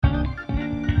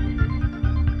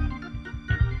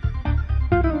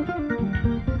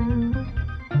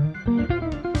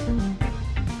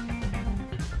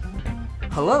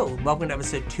Hello, welcome to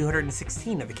episode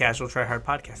 216 of the Casual Tryhard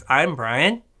Podcast. I'm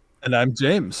Brian, And I'm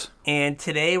James. and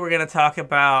today we're going to talk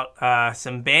about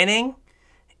some banning,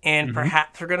 and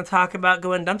perhaps we're going to talk about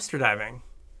going dumpster diving.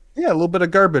 Yeah, a little bit of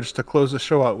garbage to close the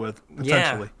show out with, Yeah.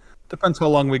 potentially. Depends how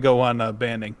long we go on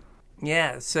banning.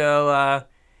 Yeah, so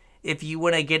if you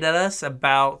want to get at us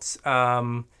about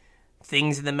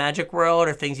things in the magic world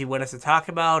or things you want us to talk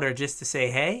about or just to say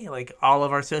hey, like all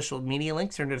of our social media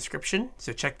links are in the description,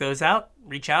 so check those out,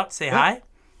 reach out, say hi.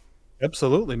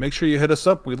 Absolutely. Make sure you hit us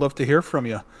up. We'd love to hear from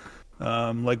you.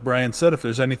 Like Brian said, if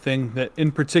there's anything that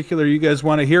in particular you guys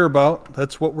want to hear about,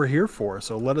 that's what we're here for.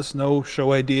 So let us know,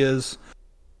 show ideas,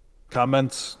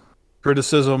 comments,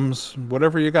 criticisms,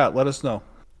 whatever you got, let us know.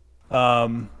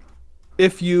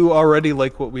 If you already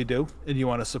like what we do and you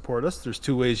want to support us, there's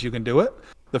two ways you can do it.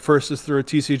 The first is through a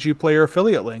TCG Player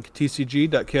affiliate link,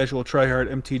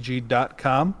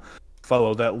 tcg.casualtryhardmtg.com.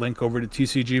 Follow that link over to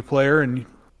TCG Player, and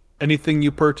anything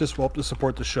you purchase will help to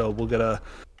support the show. We'll get a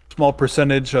small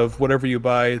percentage of whatever you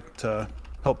buy to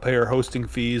help pay our hosting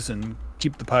fees and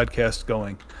keep the podcast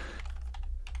going.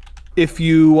 If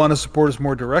you want to support us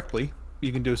more directly,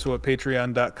 you can do so at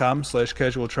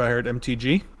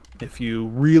patreon.com/casualtryhardmtg. If you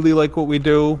really like what we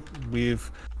do,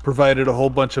 we've provided a whole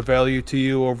bunch of value to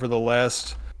you over the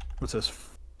last,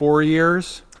 4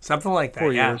 years? Something like that.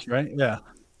 4 yeah. years, right? Yeah.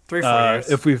 3-4 years.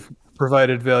 If we've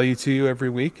provided value to you every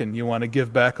week and you want to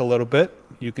give back a little bit,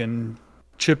 you can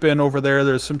chip in over there.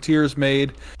 There's some tiers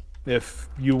made. If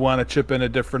you want to chip in a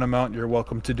different amount, you're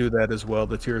welcome to do that as well.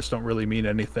 The tiers don't really mean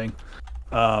anything.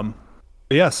 But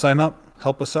yeah, sign up,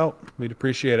 help us out. We'd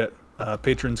appreciate it.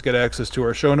 Patrons get access to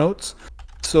our show notes,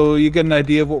 so you get an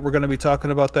idea of what we're going to be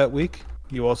talking about that week.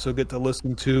 You also get to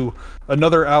listen to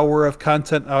another hour of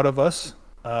content out of us.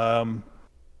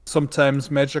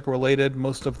 Sometimes magic related,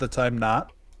 most of the time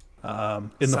not. In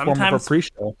the form of a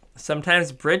pre-show.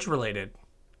 Sometimes bridge related.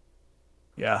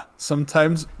 Yeah,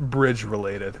 sometimes bridge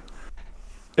related.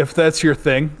 If that's your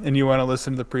thing and you want to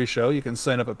listen to the pre-show, you can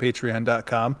sign up at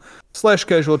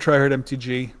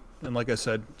patreon.com/casualtryhardmtg. And like I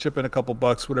said, chip in a couple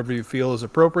bucks, whatever you feel is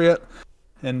appropriate.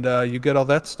 And you get all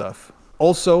that stuff.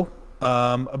 Also,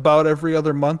 about every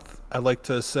other month, I like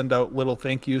to send out little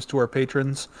thank yous to our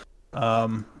patrons.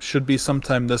 Should be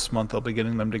sometime this month. I'll be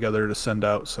getting them together to send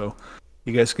out. So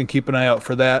you guys can keep an eye out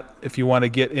for that. If you want to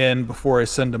get in before I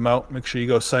send them out, make sure you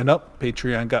go sign up.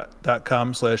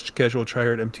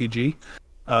 Patreon.com/casualtryhardmtg.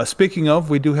 Speaking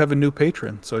of, we do have a new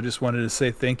patron. So I just wanted to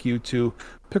say thank you to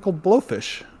Pickled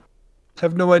Blowfish.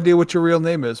 Have no idea what your real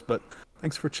name is, but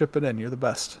thanks for chipping in. You're the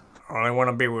best. I want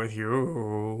to be with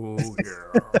you.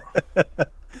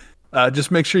 Yeah.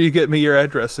 Just make sure you get me your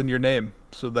address and your name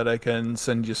so that I can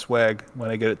send you swag when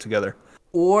I get it together.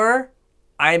 Or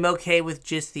I'm okay with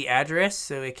just the address,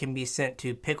 so it can be sent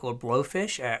to Pickled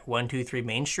Blowfish at 123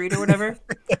 Main Street or whatever.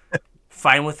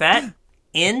 Fine with that.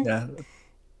 Yeah.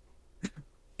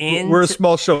 We're a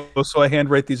small show, so I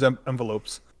handwrite these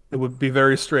envelopes. It would be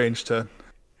very strange to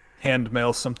hand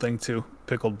mail something to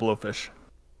Pickled Blowfish.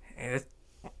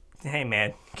 Hey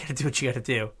man, gotta do what you gotta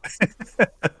do.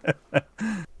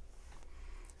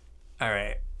 All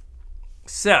right.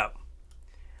 So,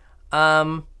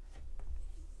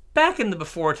 back in the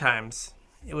before times,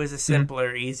 it was a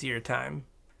simpler, easier time.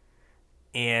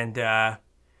 And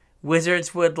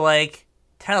Wizards would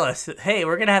tell us that, hey,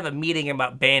 we're gonna have a meeting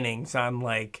about bannings on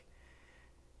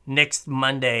next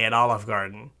Monday at Olive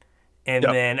Garden. And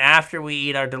then after we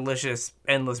eat our delicious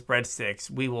endless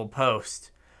breadsticks, we will post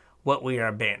what we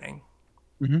are banning.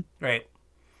 Right.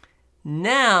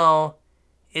 Now,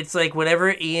 it's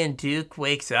whenever Ian Duke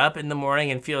wakes up in the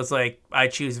morning and feels like I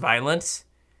choose violence,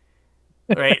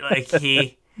 right? If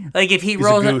he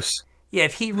rolls,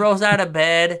 if he rolls out of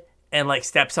bed and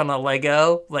steps on a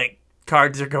Lego,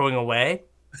 cards are going away,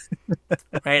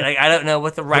 right? I don't know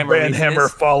what the rhyme or reason is. Hammer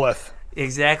falleth.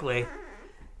 Exactly.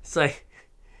 It's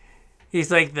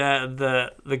he's like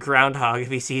the groundhog.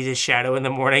 If he sees his shadow in the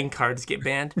morning, cards get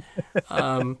banned.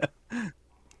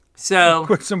 So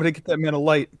quick, somebody get that man a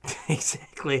light.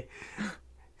 Exactly.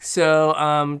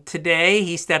 So today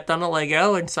he stepped on a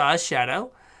Lego and saw his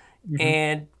shadow,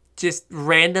 and just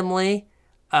randomly,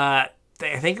 I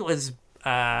think it was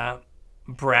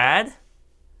Brad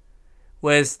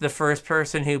was the first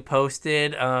person who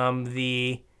posted in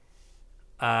the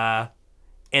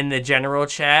general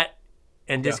chat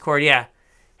in Discord. Yeah.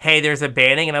 Hey, there's a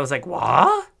banning, and I was like,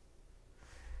 what?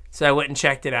 So I went and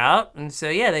checked it out, and so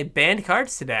yeah, they banned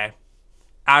cards today,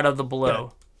 out of the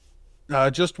blue.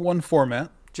 Just one format.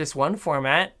 Just one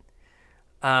format.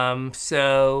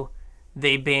 So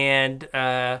they banned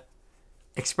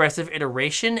Expressive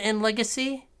Iteration in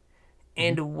Legacy,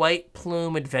 and White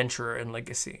Plume Adventurer in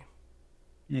Legacy.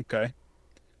 Okay.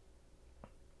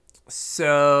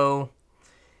 So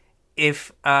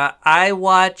if I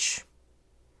watch,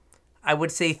 I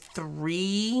would say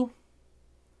 3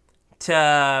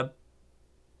 to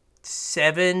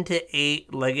 7 to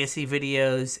 8 Legacy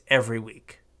videos every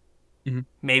week.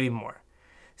 Maybe more.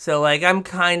 So like I'm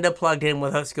kind of plugged in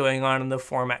with what's going on in the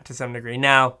format to some degree.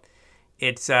 Now,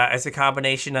 it's a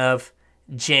combination of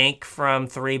jank from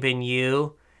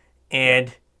 3BinU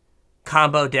and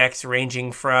combo decks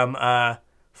ranging from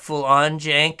full-on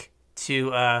jank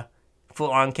to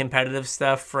full-on competitive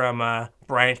stuff from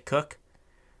Bryant Cook,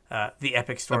 the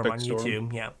Epic Storm on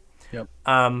YouTube. Yeah. Yep.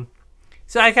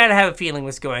 So I kind of have a feeling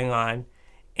what's going on.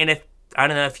 And if, I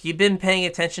don't know, if you've been paying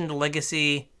attention to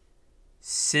Legacy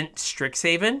since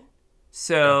Strixhaven,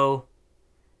 so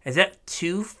is that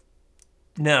 2?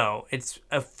 No, it's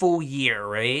a full year,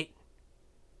 right?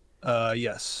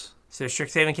 Yes. So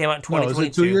Strixhaven came out in No, 2022. is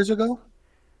it 2 years ago?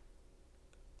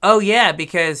 Oh, yeah,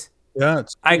 because Yeah,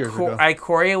 it's 2 years ago.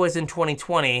 Ikoria was in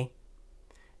 2020,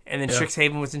 and then Yeah.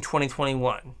 Strixhaven was in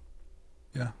 2021.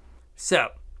 Yeah. So,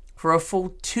 for a full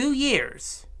 2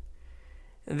 years,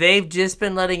 they've just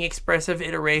been letting Expressive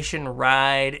Iteration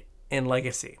ride in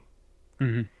Legacy.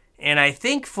 And I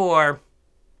think for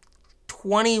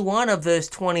 21 of those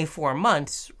 24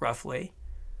 months, roughly,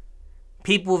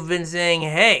 people have been saying,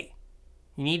 hey,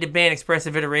 you need to ban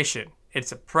Expressive Iteration.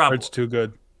 It's a problem. It's too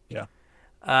good. Yeah.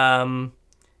 And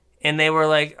they were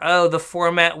like, oh, the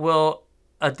format will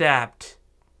adapt.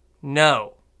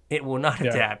 No, it will not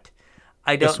adapt.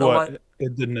 I don't Guess know what? why.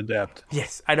 It didn't adapt.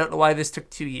 Yes, I don't know why this took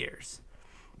 2 years.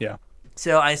 Yeah.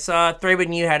 So I saw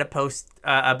 3BinU had a post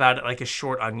about it, like a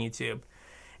short on YouTube.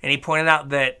 And he pointed out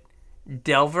that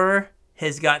Delver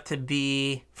has got to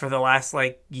be, for the last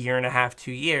like year and a half,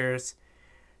 2 years,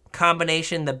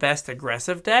 combination the best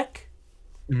aggressive deck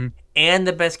and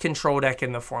the best control deck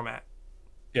in the format.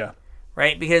 Yeah.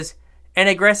 Right? Because an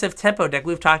aggressive tempo deck,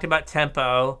 we've talked about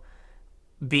tempo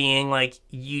being like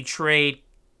you trade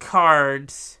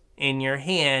cards in your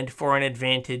hand for an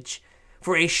advantage,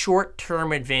 for a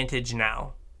short-term advantage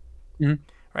now.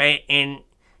 Right? And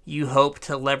you hope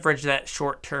to leverage that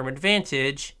short-term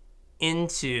advantage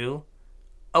into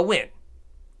a win.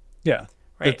 Yeah.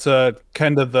 Right. It's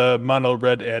kind of the mono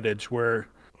red adage where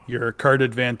your card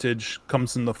advantage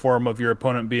comes in the form of your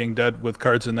opponent being dead with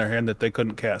cards in their hand that they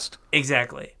couldn't cast.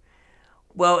 Exactly.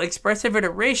 Well, Expressive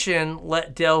Iteration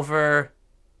let Delver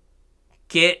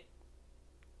get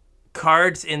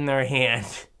cards in their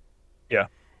hand Yeah.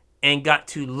 and got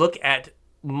to look at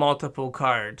multiple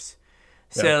cards.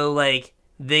 So, like,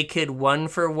 they could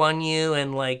 1-for-1 you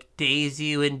and, like, daze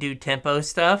you and do tempo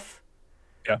stuff.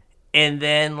 Yeah. And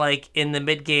then, like, in the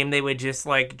mid-game, they would just,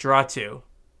 like, draw 2.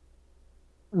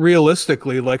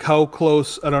 Realistically, like how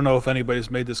close, I don't know if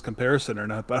anybody's made this comparison or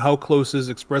not, but how close is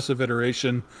Expressive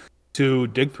Iteration to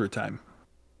Dig Through Time?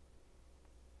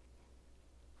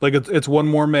 Like it's one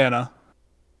more mana,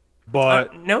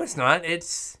 but No, it's not.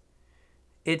 It's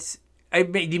do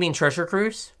you mean Treasure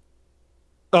Cruise?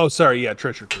 oh, sorry, yeah,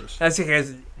 Treasure Cruise. That's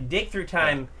because Dig Through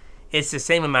Time, it's the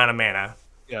same amount of mana.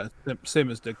 Yeah, same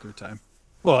as Dig Through Time.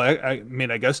 Well, I mean,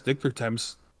 I guess Dig Through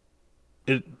Time's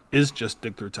it is just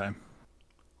Dig Through Time.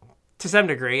 To some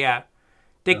degree, yeah.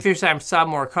 Dig Through Time saw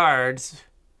more cards,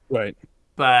 Right.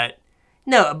 but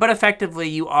no, but effectively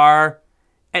you are,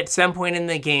 at some point in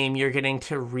the game, you're getting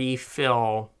to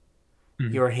refill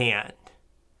your hand.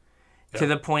 To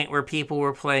the point where people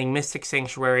were playing Mystic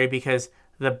Sanctuary because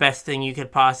the best thing you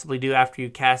could possibly do after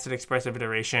you cast an Expressive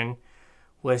Iteration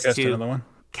was Cast to another one.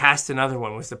 cast another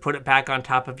one, was to put it back on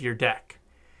top of your deck.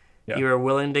 Yeah. You were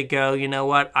willing to go, you know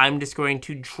what, I'm just going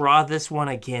to draw this one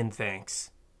again, thanks.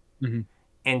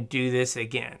 And do this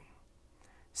again.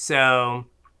 So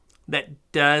that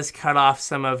does cut off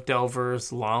some of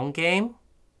Delver's long game.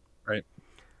 Right.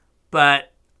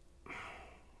 But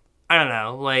I don't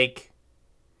know, like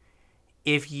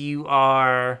if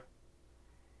you're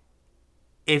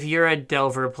a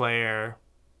Delver player,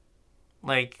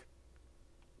 like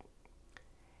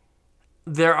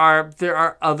there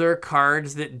are other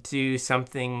cards that do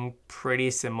something pretty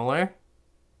similar.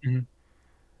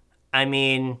 I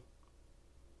mean,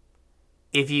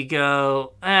 if you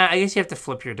go, I guess you have to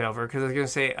flip your Delver, because I was going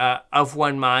to say, Of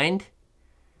One Mind,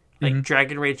 like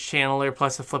Dragon Rage Channeler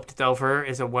plus a flipped Delver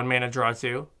is a 1-mana draw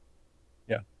 2.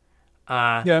 Yeah.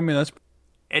 Yeah, I mean that's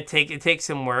it takes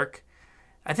some work.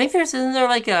 I think isn't there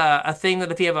like a thing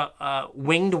that if you have a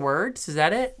Winged Words, is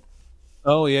that it?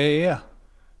 oh yeah.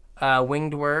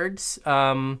 Winged Words.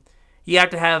 You have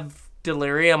to have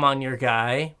Delirium on your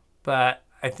guy, but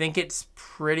I think it's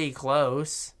pretty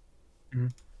close.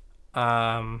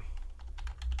 Um,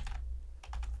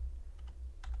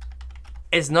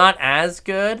 it's not as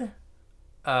good.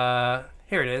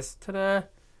 Here it is. Ta-da.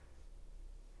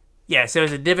 Yeah, so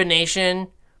it's a divination,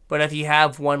 but if you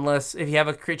have if you have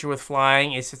a creature with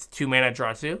flying, it's just a 2 mana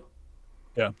draw 2.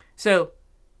 Yeah. So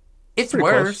it's Pretty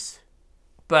close. worse,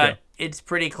 Yeah. but it's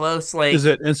pretty close. Is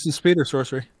it instant speed or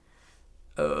sorcery?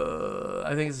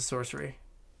 I think it's a sorcery.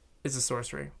 It's a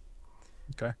sorcery.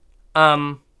 Okay.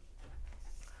 Um,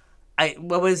 I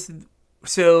what was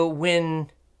so when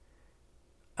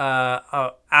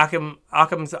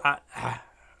Arkham's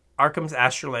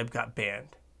Astrolabe got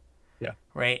banned, Yeah.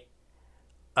 right?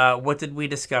 What did we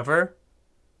discover?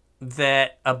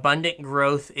 That abundant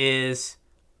growth is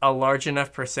a large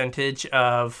enough percentage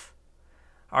of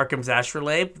Arkham's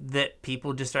Astrolabe that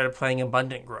people just started playing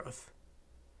abundant growth,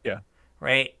 Yeah.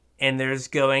 right? And there's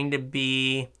going to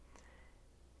be,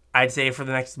 I'd say for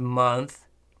the next month,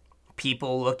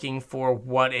 people looking for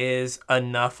what is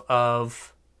enough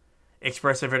of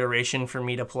expressive iteration for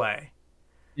me to play,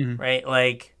 Mhm. right?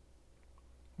 Like,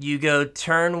 you go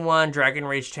turn 1, Dragon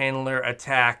Rage Channeler,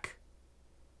 attack,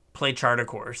 play Charter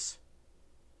Course.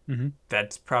 Mhm.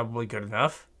 That's probably good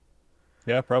enough,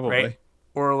 Yeah, probably. right?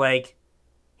 Or like,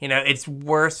 it's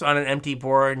worse on an empty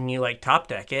board and you like top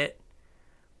deck it.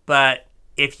 But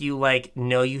if you like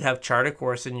know you have Charter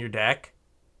Course in your deck,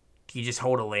 do you just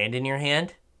hold a land in your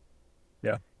hand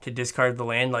Yeah. to discard the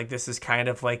land? Like, this is kind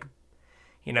of like,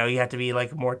 you have to be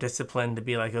like more disciplined to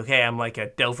be like, okay, I'm like a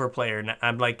Delver player.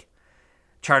 I'm like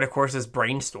Charter Course's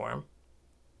Brainstorm.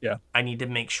 Yeah. I need to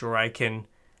make sure I can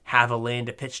have a land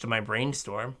to pitch to my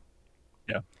Brainstorm.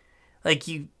 Yeah. Like,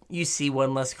 you see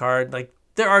one less card. Like,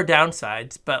 there are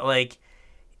downsides, but like,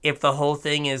 if the whole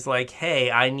thing is like,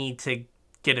 hey, I need to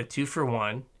get a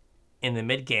 2-for-1 in the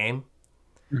mid game,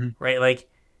 Mhm. right? Like,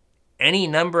 any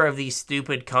number of these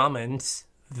stupid commons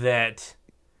that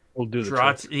We'll do the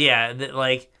draw, trick. that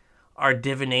like are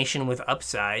divination with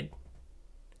upside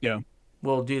Yeah.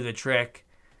 will do the trick.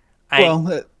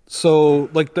 So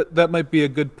like that might be a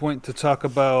good point to talk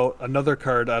about another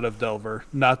card out of Delver,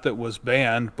 not that was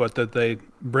banned, but that they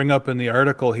bring up in the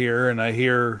article here, and I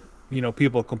hear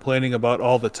people complaining about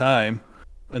all the time,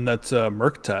 and that's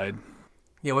Murktide.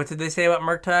 Yeah, what did they say about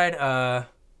Murktide?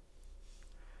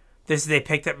 They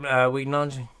picked up. We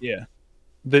acknowledge. Yeah,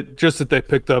 that they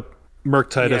picked up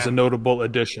Murktide as Yeah, a notable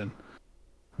addition,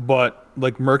 but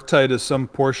like Murktide is some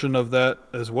portion of that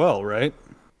as well, right?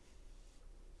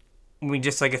 we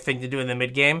just like a thing to do in the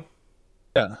mid game.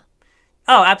 Yeah.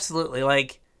 Oh, absolutely.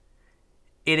 Like,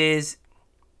 it is.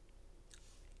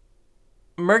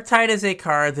 Murktide is a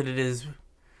card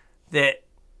that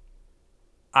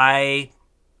I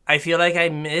feel like I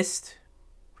missed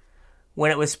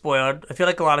when it was spoiled. I feel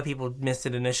like a lot of people missed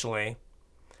it initially.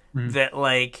 Mhm. That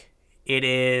like it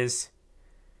is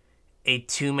a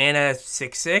 2 mana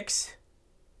 6/6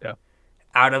 Yeah.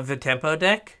 out of the tempo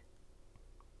deck,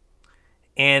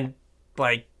 and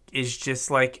like is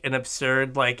just like an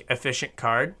absurd like efficient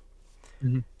card.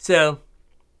 Mhm. So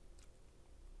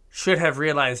should have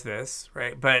realized this,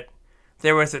 right? But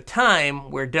there was a time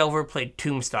where Delver played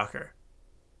Tombstalker,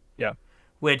 Yeah.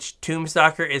 which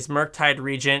Tombstalker is Murktide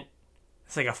Regent.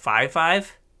 It's like a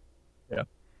 5/5. Yeah.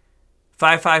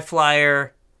 5/5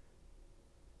 flyer.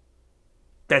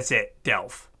 That's it.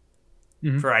 Delve.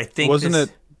 Mhm. For I think Wasn't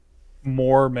it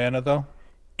more mana though?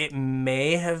 It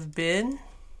may have been.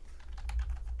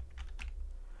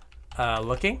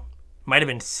 Looking. Might have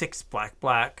been 6 black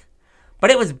black. But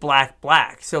it was black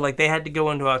black. So like they had to go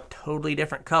into a totally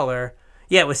different color.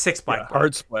 Yeah, it was 6 black Yeah, black.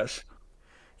 hard splash.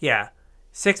 Yeah.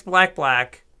 6 black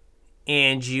black.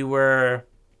 And you were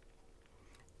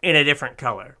in a different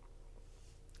color.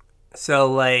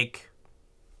 So like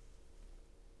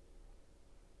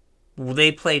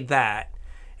they played that.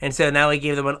 And so now we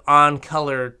gave them an on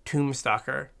color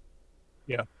Tombstalker.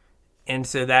 Yeah. And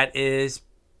so that is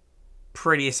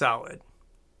pretty solid.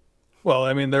 Well,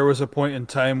 I mean, there was a point in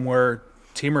time where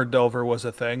Temur Delver was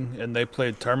a thing, and they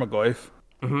played Tarmogoyf,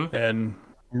 Mm-hmm. and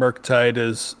Murktide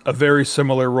is a very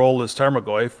similar role as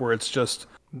Tarmogoyf, where it's just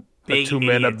Big a 2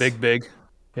 mana idiots. big.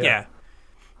 Yeah.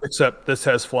 Except this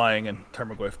has flying, and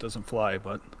Tarmogoyf doesn't fly,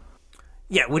 but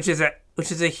Yeah, which is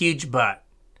a huge but.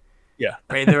 yeah.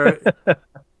 Right? There are,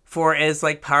 for as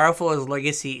like powerful as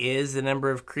Legacy is, the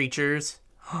number of creatures.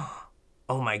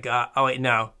 Oh my god. Oh wait,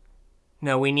 no.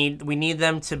 No, we need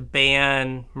them to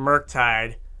ban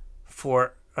Murktide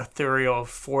for Ethereal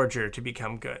Forger to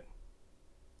become good.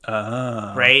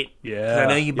 Right? 'Cause Yeah. I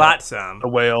know you Yep. bought some. The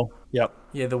whale. Yep.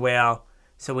 Yeah, the whale.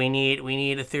 So we need we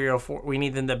need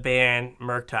them to ban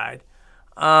Murktide.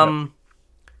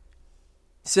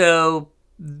 So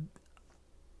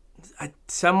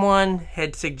someone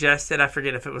had suggested, I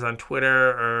forget if it was on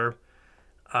Twitter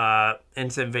or in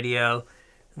some video,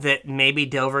 that maybe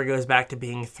Delver goes back to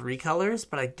being 3 colors,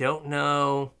 but I don't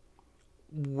know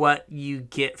what you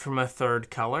get from a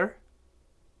third color.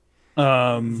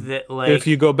 That like If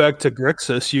you go back to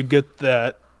Grixis, you get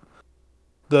the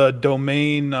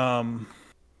domain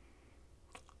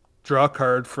draw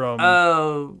card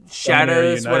from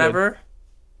Shadows, whatever.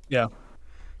 Yeah.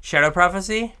 Shadow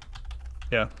Prophecy?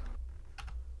 Yeah.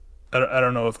 I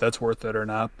don't know if that's worth it or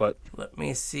not, but Let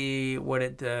me see what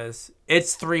it does.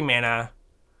 It's 3 mana.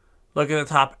 Look at the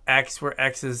top X, where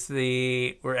X is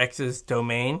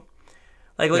domain.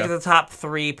 Like, look at the top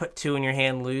 3, put 2 in your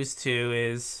hand, lose 2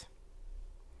 is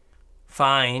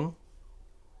fine.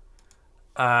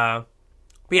 But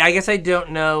yeah, I guess I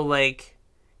don't know, like,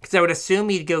 because I would assume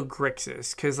you'd go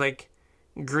Grixis, because, like,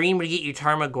 green would get you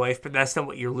Tarmogoyf, but that's not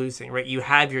what you're losing, right? You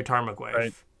have your Tarmogoyf.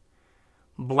 Right.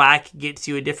 Black gets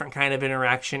you a different kind of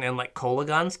interaction and, like,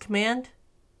 Kolaghan's Command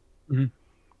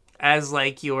as,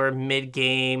 like, your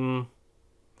mid-game,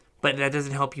 but that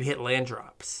doesn't help you hit land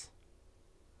drops.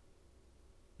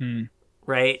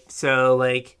 Right? So,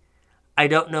 like, I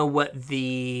don't know what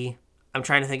I'm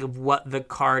trying to think of what the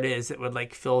card is that would,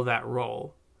 like, fill that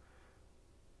role.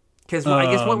 Because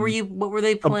I guess what were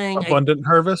they playing? Abundant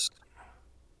Harvest?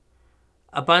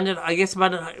 Abundant,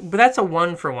 but that's a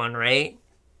 1-for-1, right?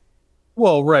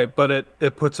 Well, right, but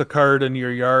it puts a card in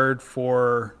your yard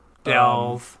for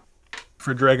Delve.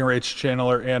 For Dragon Rage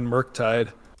Channeler and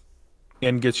Murktide,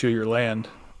 and gets you your land.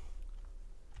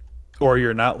 Or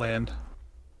your not land.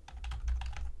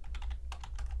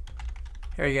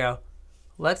 Here we go.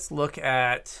 Let's look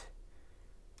at...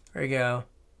 There we go.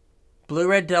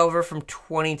 Blue-Red Delver from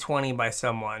 2020 by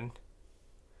someone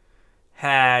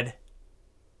had...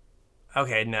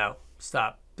 Okay, no.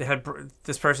 Stop.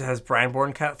 This person has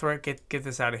Brineborn Cutthroat. Get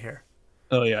this out of here.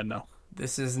 Oh, yeah, no.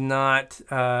 This is not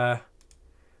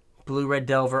Blue-Red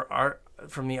Delver art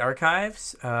from the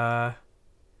archives.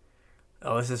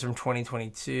 This is from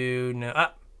 2022. No.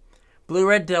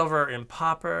 Blue-Red Delver in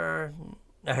Pauper.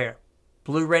 Oh, here.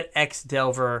 Blue-Red X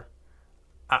Delver.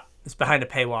 It's behind a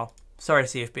paywall. Sorry,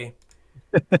 CFB.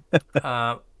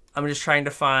 I'm just trying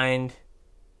to find...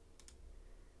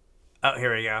 Oh,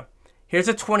 here we go. Here's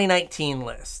a 2019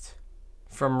 list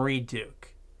from Reed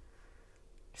Duke.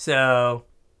 So,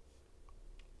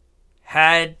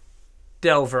 had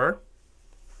Delver,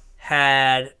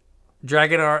 had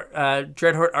Dreadhorde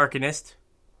Arcanist,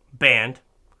 banned.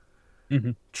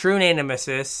 True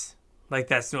Nemesis, like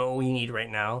that's what we need right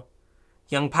now.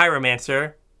 Young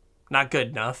Pyromancer, not good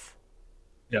enough.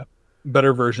 Yeah.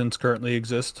 Better versions currently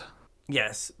exist.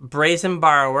 Yes. Brazen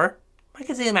Borrower. I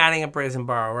can see them adding a Brazen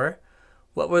Borrower.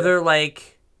 What were their,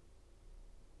 like...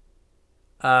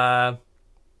 So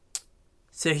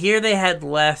here they had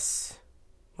less...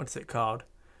 What's it called?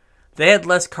 They had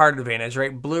less card advantage,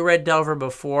 right? Blue-Red Delver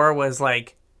before was,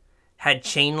 like... Had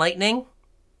Chain Lightning.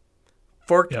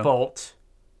 Forked Bolt.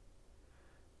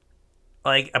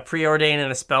 Like, a Preordain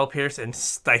and a Spell Pierce and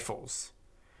Stifles.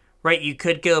 Right? You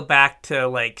could go back to,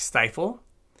 like, Stifle.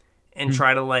 And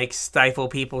try to, like, stifle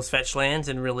people's fetch lands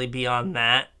and really be on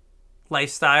that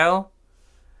lifestyle.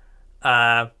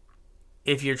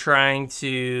 If you're trying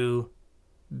to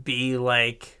be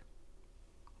like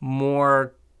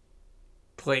more,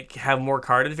 like have more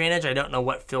card advantage, I don't know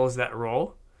what fills that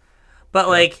role. But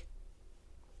like,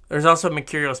 there's also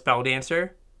Mercurial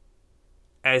Spelldancer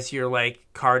as your like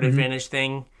card advantage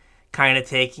thing, kind of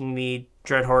taking the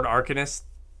Dreadhorde Arcanist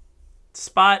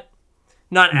spot.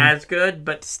 Not as good,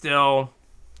 but still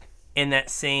in that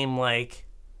same like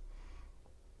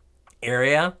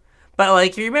area. But,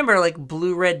 like, you remember, like,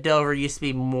 Blue-Red Delver used to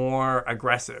be more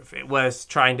aggressive. It was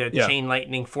trying to Chain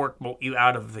Lightning Fork Bolt you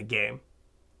out of the game.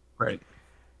 Right.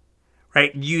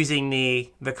 Right? Using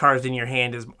the cards in your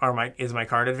hand is my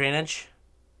card advantage.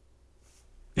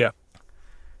 Yeah.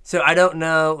 So, I don't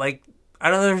know, like, I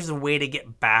don't know if there's a way to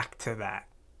get back to that.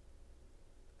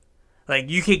 Like,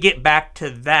 you could get back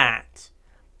to that,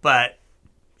 but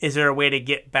is there a way to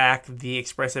get back the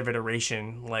Expressive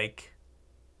Iteration, like,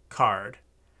 card?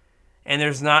 And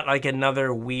there's not, like,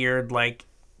 another weird, like,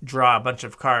 draw a bunch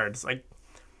of cards. Like,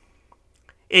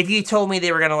 if you told me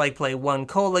they were going to, like, play one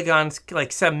Kolaghan's,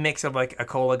 like, some mix of, like, a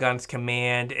Kolaghan's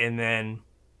Command and then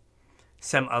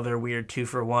some other weird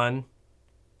 2-for-1,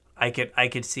 I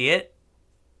could see it.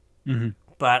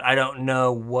 But I don't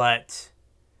know what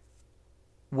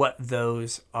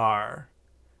those are.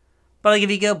 But, like, if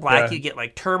you go black, you get,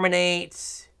 like,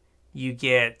 Terminates. You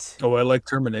get... Oh, I like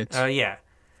Terminates. Oh, yeah.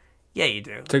 Yeah, you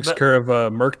do. Takes care of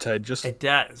Murktide. It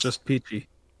does. Just peachy.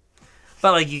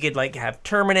 But like you could like have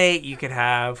Terminate, you could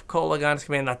have Kolaghan's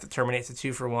Command, not that Terminate's a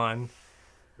 2-for-1.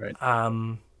 Right.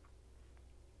 I'm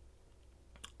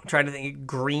trying to think.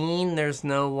 Green, there's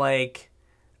no like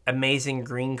amazing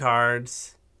green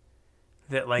cards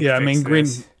that like Yeah, I fix mean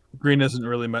this. green isn't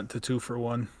really meant to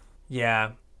 2-for-1.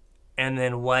 Yeah. And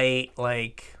then white,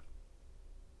 like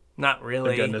not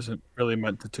really. Again, isn't really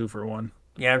meant to 2-for-1.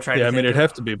 Yeah, I'm trying Yeah, to I mean think it'd of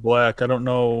have to be black. I don't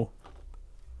know.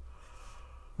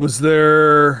 Was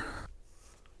there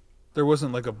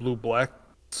wasn't like a blue black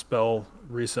spell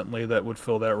recently that would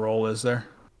fill that role, is there?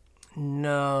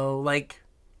 no, like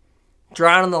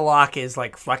Drown in the Lock is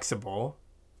like flexible,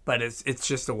 but it's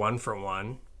just a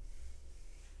 1-for-1.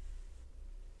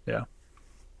 Yeah.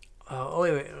 Oh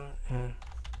wait.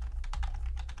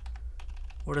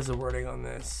 What is the wording on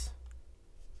this?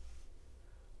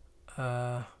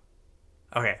 Okay.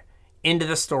 Into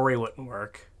the Story wouldn't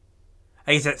work.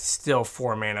 I guess that's still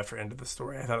 4 mana for Into the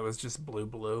Story. I thought it was just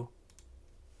blue.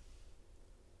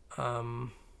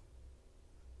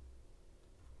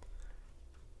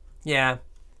 Yeah.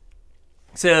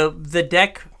 So the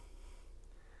deck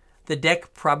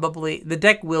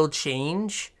will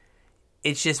change.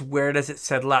 It's just where does it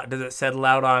settle out? Does it settle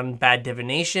out on bad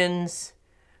divinations?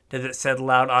 Does it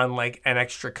settle out on like an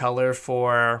extra color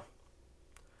for,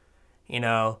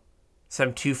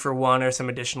 some 2-for-1 or some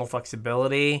additional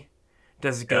flexibility?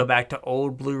 Does it go back to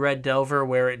old blue-red Delver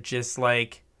where it just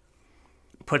like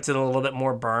puts in a little bit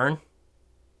more burn?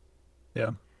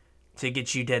 Yeah. To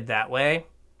get you dead that way.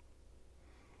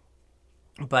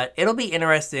 But it'll be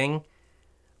interesting.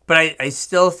 But I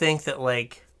still think that,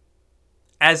 like,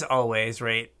 as always,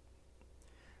 right,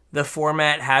 the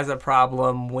format has a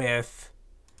problem with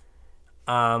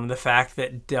the fact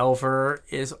that Delver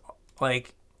is,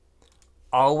 like,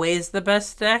 always the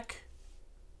best deck.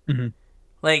 Mm-hmm.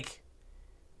 Like,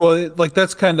 well, like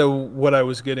that's kind of what I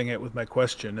was getting at with my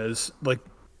question is like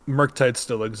Murktide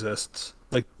still exists.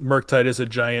 Like Murktide is a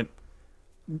giant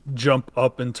jump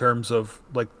up in terms of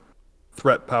like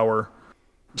threat power.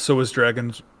 So is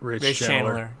Dragon's Rage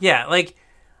Channeler. Yeah, like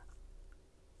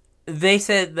they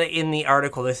said that in the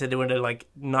article, they said they wanted to like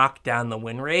knock down the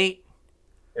win rate.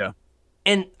 Yeah.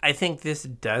 And I think this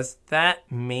does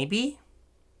that, maybe.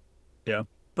 Yeah.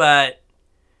 But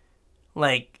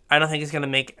like I don't think it's going to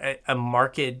make a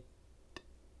market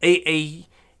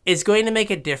it's going to make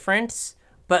a difference,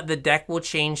 but the deck will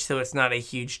change so it's not a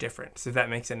huge difference, if that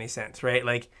makes any sense, right?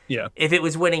 Like yeah. If it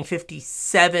was winning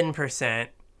 57%,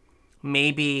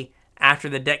 maybe after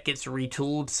the deck gets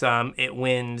retooled some, it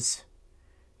wins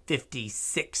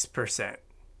 56%.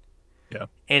 Yeah.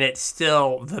 And it's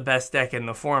still the best deck in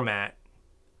the format.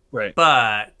 Right.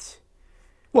 But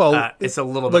well, it's a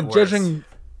little bit like worse. Judging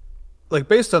like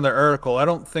based on their article, I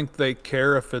don't think they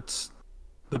care if it's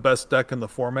the best deck in the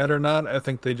format or not. I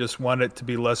think they just want it to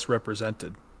be less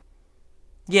represented.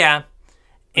 Yeah.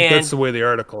 And that's the way the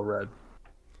article read.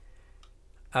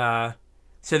 So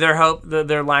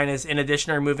their line is, in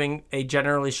addition to removing a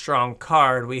generally strong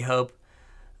card,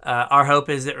 our hope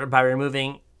is that by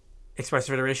removing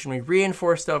Expressive Iteration, we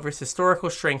reinforce Delver's historical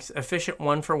strengths, efficient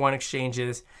 1-for-1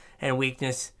 exchanges, and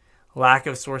weakness, lack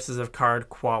of sources of card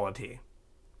quality.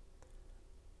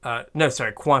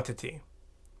 Quantity.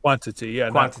 Quantity, yeah,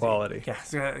 not quality.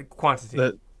 Yeah,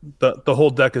 quantity. The whole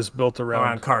deck is built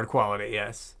around card quality,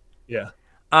 yes. Yeah.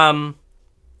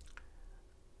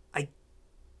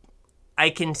 I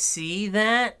can see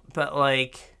that, but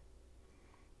like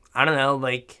I don't know,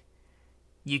 like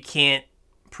you can't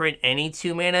print any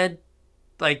 2-mana.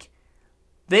 Like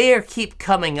they keep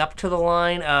coming up to the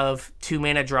line of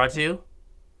 2-mana draw 2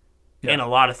 in a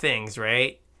lot of things,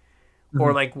 right? Mm-hmm.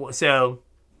 Or like so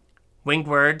Winged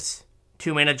Words,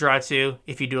 2-mana draw 2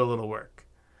 if you do a little work.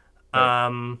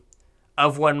 Right.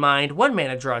 Of One Mind,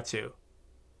 1-mana draw 2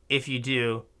 if you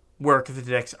do work that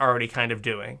the deck's already kind of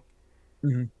doing.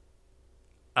 Mm-hmm.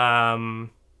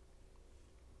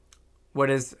 What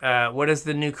is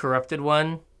the new Corrupted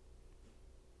one?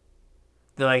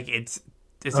 It's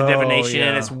a divination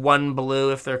and it's 1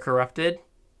 blue if they're corrupted.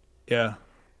 Yeah.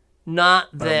 Not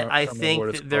that I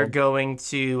think that they're going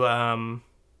to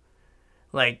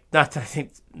not that I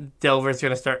think Delver's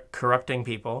going to start corrupting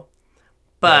people,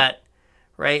 but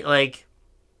right, like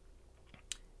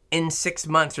in 6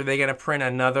 months are they going to print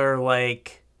another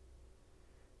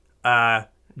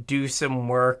do some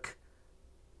work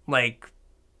like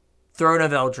Throne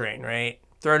of Eldraine, right?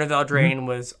 Throne of Eldraine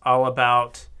was all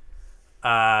about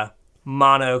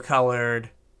mono-colored,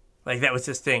 like that was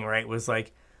his thing, right? Was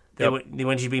like they want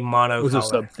you to be mono-colored. It was a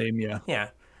sub-theme, yeah. Yeah.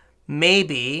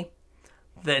 Maybe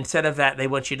instead of that, they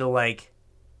want you to like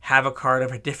have a card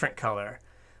of a different color.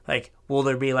 Like, will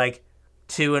there be like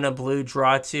 2 and a blue,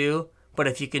 draw 2. But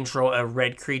if you control a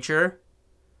red creature,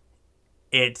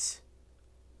 it's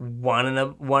 1 and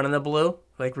a blue.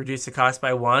 Like, reduce the cost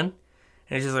by 1. And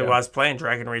it's just like, well, I was playing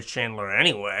Dragon Rage Chandler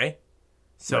anyway.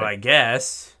 So I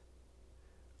guess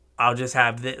I'll just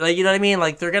have the, like, you know what I mean?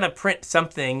 Like, they're going to print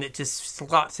something that just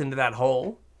slots into that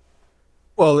hole.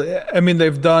 Well, I mean,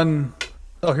 they've done.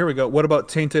 Oh, here we go. What about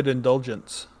Tainted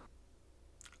Indulgence?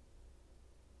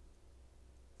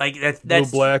 Like, Blue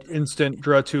that's black instant,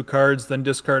 draw 2 cards, then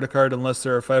discard a card unless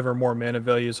there are 5 or more mana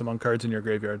values among cards in your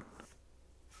graveyard.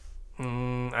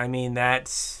 I mean, that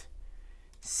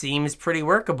seems pretty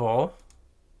workable.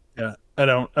 Yeah, I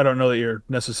don't know that you're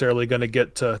necessarily going to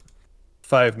get to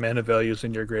 5 mana values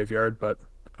in your graveyard, but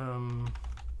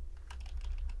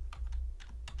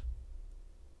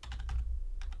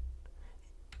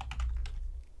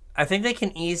I think they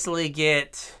can easily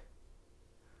get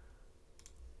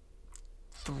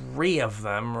 3 of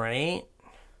them, right?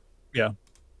 yeah.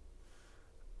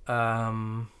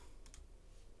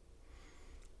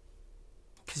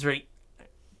 Because right,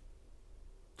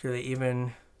 do they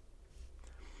even?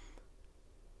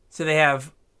 So they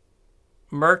have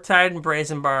Murktide and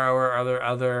Brazen Borrower are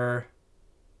other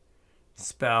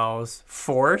spells.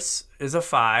 Force is a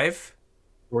 5.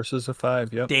 Force is a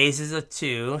 5, yep. Daze is a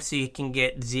 2, so you can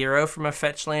get 0 from a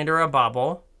fetch land or a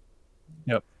bauble.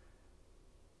 Yep.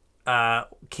 A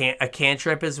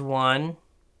cantrip is 1.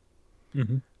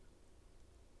 Mm-hmm.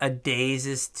 A daze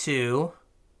is 2.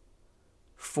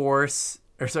 A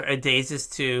daze is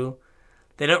 2.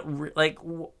 They don't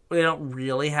they don't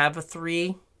really have a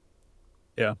 3.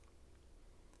 Yeah.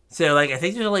 So like I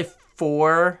think there's only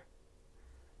 4.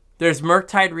 There's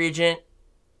Murktide Regent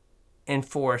and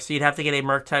Force. So you'd have to get a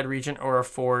Murktide Regent or a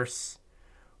Force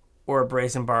or a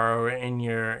Brazen Borrower in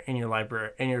your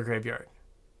library, in your graveyard.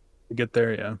 To get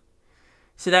there, yeah.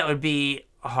 So that would be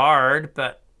hard,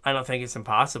 but I don't think it's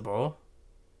impossible.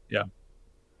 Yeah.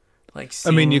 Like,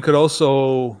 I mean, you could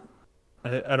also,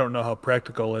 I don't know how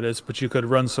practical it is, but you could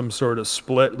run some sort of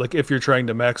split. Like if you're trying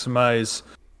to maximize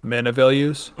mana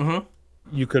values,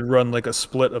 you could run like a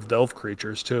split of Delve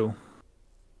creatures too.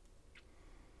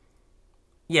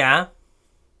 Yeah.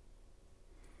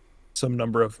 Some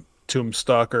number of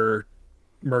Tombstalker,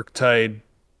 Murktide,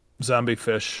 Zombie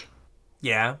Fish.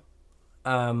 Yeah.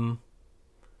 What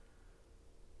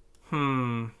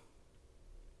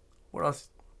else?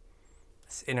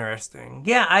 It's interesting.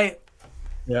 Yeah, I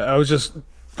was just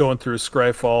going through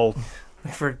Scryfall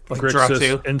for like draw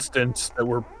 2 instants that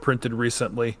were printed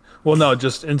recently. Well, no,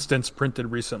 just instants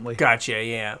printed recently. Gotcha.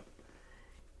 Yeah.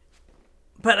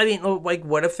 But I mean, like,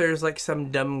 what if there's like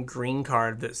some dumb green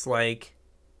card that's like,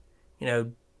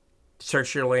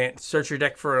 search your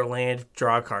deck for a land,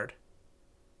 draw a card.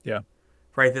 Yeah.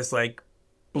 Right. This like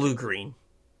blue green.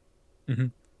 Mm-hmm.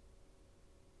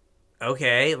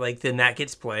 Okay, like then that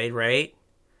gets played, right?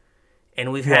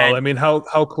 And we've Well, I mean, how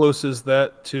close is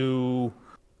that to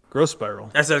Growth Spiral?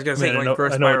 That's what I was gonna say. I Like,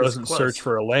 Growth know it Spiral's doesn't close. search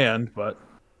for a land, but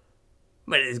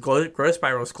Growth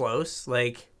Spiral's close.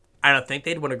 Like, I don't think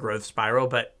they'd want a Growth Spiral,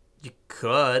 but you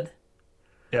could.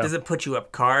 yeah. It doesn't put you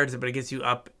up cards, but it gets you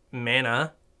up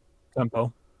mana.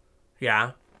 Tempo.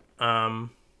 Yeah. Well,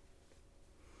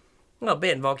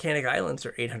 man, Volcanic Islands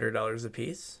are $800 a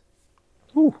piece.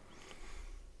 Ooh.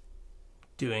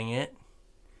 Doing it.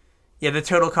 Yeah, the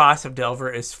total cost of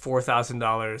Delver is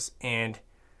 $4,000, and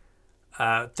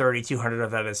 3,200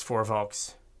 of that is 4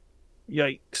 Volks.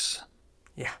 Yikes.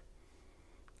 Yeah.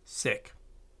 Sick.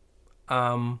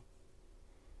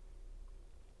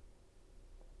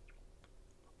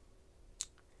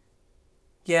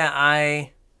 Yeah,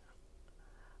 I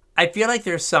feel like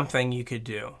there's something you could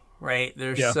do, right?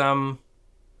 There's something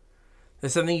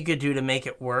you could do to make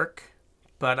it work,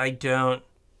 but I don't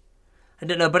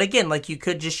know. But again, like, you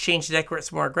could just change the deck where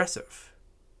it's more aggressive,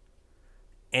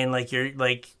 and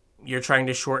you're trying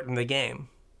to shorten the game.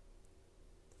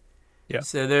 Yeah.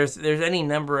 So there's any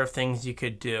number of things you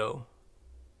could do.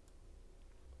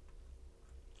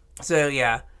 So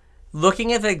yeah,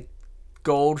 looking at the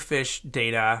Goldfish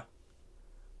data,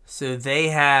 so they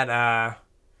had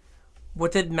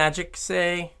what did Magic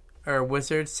say, or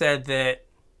Wizard said that.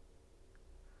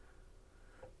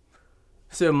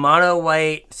 So mono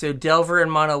white, so Delver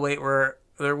and mono white were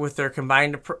with their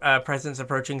combined presence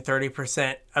approaching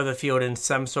 30% of the field in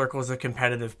some circles of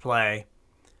competitive play,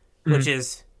 which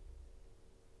is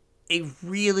a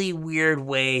really weird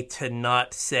way to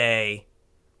not say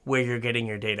where you're getting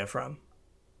your data from.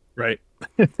 Right.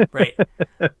 Right.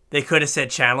 They could have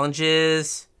said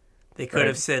challenges. They could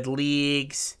have said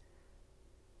leagues.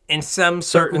 In some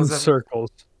Certain circles. circles.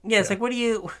 Yeah, it's like, what do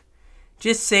you...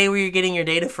 Just say where you're getting your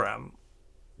data from.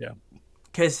 Yeah.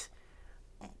 because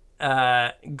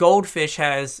Goldfish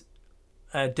has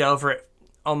Delver at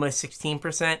almost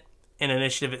 16% and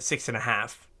Initiative at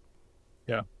 6.5%.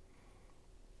 Yeah.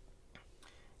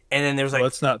 And then there's Well,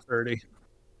 like that's not 30.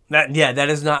 that. Yeah, that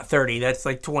is not 30. That's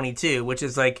like 22, which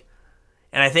is like,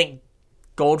 and I think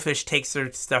Goldfish takes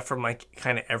their stuff from like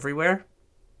kind of everywhere.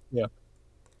 Yeah.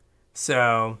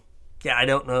 So, yeah, I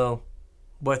don't know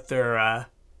what their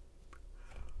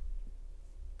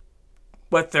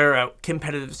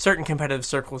certain competitive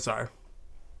circles are.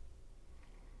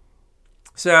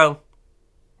 So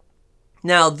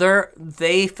now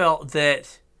they felt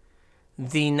that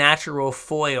the natural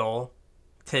foil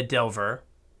to Delver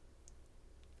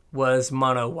was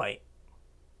mono white,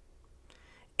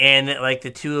 and that like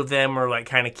the two of them are like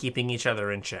kind of keeping each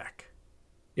other in check.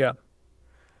 Yeah.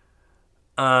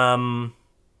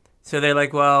 So they're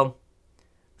like, well,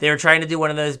 they were trying to do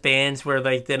one of those bans where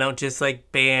like they don't just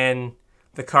like ban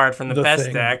the card from the best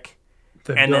thing, deck,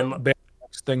 the and then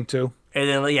thing too.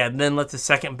 And then let the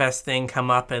second best thing come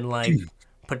up and like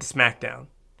put the smackdown.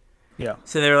 Yeah.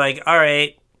 So they're like, all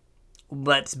right,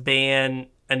 let's ban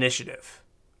initiative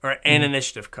or an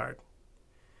initiative card.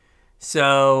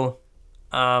 So,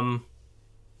 in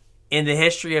the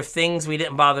history of things we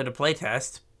didn't bother to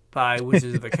playtest by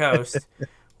Wizards of the Coast,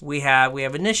 we have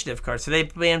initiative cards. So they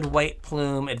banned White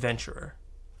Plume Adventurer.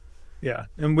 Yeah,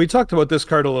 and we talked about this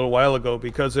card a little while ago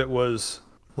because it was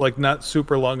like not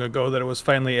super long ago that it was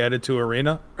finally added to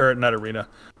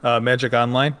Magic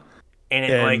Online. And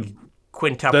it like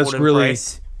quintupled in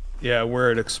price. Yeah,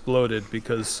 where it exploded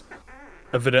because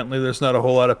evidently there's not a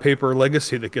whole lot of paper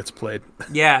Legacy that gets played.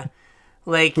 Yeah.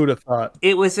 Like, who'd have thought?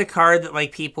 It was a card that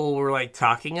like people were like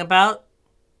talking about.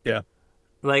 Yeah.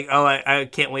 Like, oh, I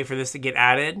can't wait for this to get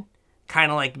added.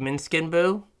 Kind of like Minskin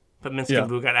Boo. But Minskin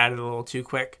Boo got added a little too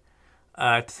quick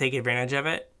to take advantage of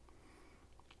it.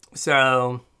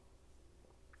 So,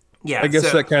 yeah. I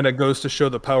guess that kind of goes to show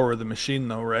the power of the machine,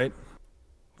 though, right?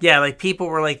 Yeah, like people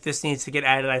were like, this needs to get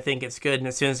added. I think it's good. And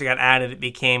as soon as it got added, it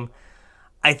became,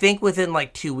 I think within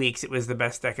like 2 weeks, it was the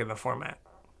best deck in the format.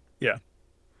 Yeah.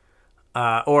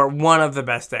 Or one of the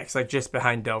best decks, like just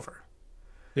behind Delver.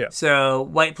 Yeah. So,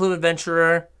 White Plume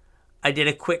Adventurer, I did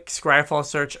a quick Scryfall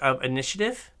search of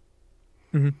Initiative.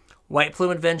 Mm-hmm. White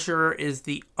Plume Adventurer is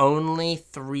the only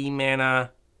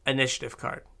 3-mana Initiative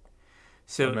card.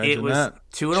 So it was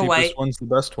 2 and a white. Cheapest one's the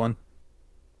best one.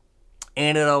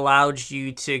 And it allowed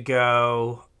you to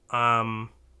go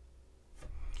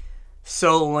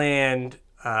Soul Land,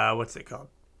 what's it called?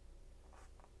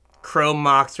 Chrome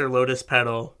Mox or Lotus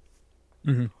Petal.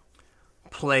 Mm-hmm.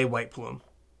 Play White Plume.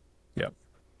 Yep.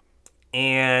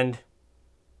 And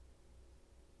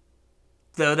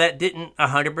though that didn't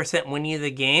 100% win you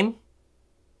the game,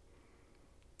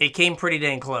 it came pretty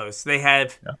dang close. They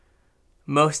had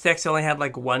most decks only had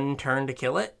like one turn to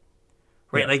kill it,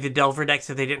 right? Yeah. Like the Delver decks,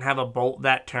 if they didn't have a bolt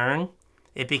that turn,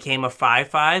 it became a 5/5,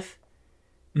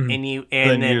 mm-hmm. and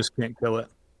then you just can't kill it.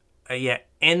 Yeah,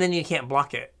 and then you can't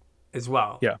block it as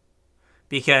well. Yeah,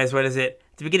 because what is it?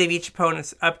 At the beginning of each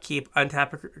opponent's upkeep,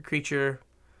 untap a creature.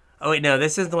 Oh wait, no,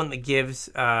 this is the one that gives.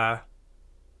 The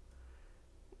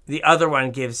other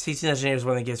one gives. Seasoned Engineer is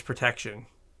one that gives protection.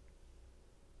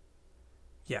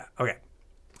 Yeah. Okay.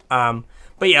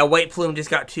 But yeah, White Plume just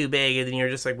got too big, and then you're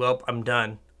just like, well, I'm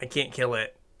done. I can't kill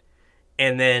it.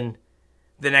 And then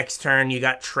the next turn, you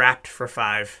got trapped for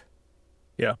 5.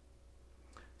 Yeah.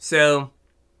 So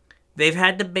they've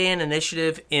had to ban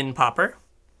Initiative in Pauper.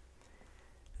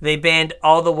 They banned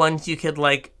all the ones you could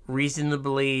like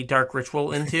reasonably Dark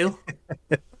Ritual into.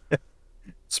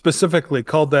 Specifically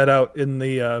called that out in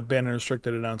the ban and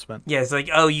restricted announcement. Yeah, it's like,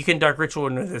 oh, you can Dark Ritual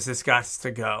into this. This got to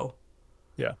go.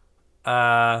 Yeah.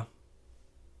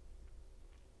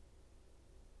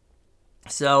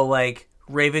 So like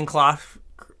Ravenloft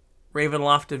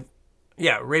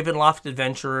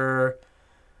Adventurer.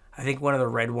 I think one of the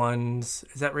red ones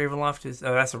is that Ravenloft.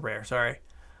 Oh, that's a rare. Sorry.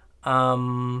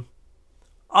 All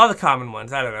the common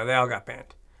ones. I don't know. They all got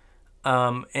banned.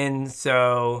 And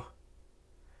so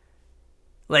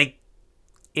like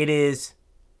it is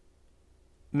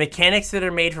mechanics that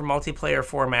are made for multiplayer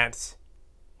formats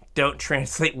don't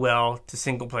translate well to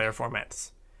single player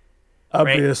formats.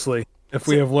 Obviously, right? If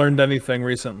we have learned anything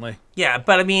recently. Yeah,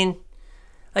 but I mean,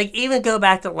 like even go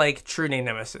back to like True Name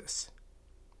Nemesis.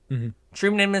 Mm-hmm.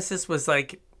 True Nemesis was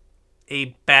like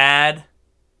a bad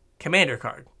commander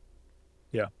card.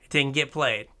 Yeah. It didn't get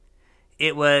played.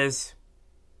 It was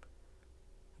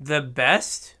the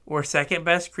best or second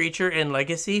best creature in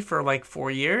Legacy for like 4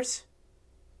 years.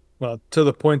 Well, to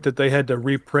the point that they had to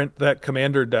reprint that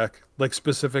commander deck. Like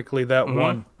specifically that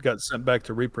one got sent back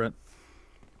to reprint.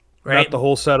 right? Not the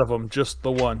whole set of them, just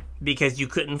the one. Because you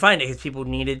couldn't find it because people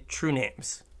needed true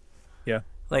names. Yeah.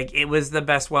 Like, it was the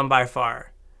best one by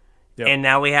far. Yep. And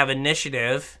now we have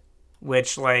Initiative,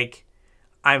 which, like,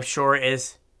 I'm sure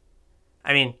is...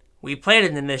 I mean, we played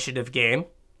an Initiative game.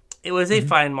 It was a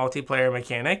fine multiplayer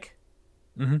mechanic.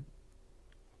 Mm-hmm.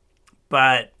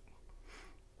 But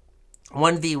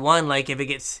 1v1, like,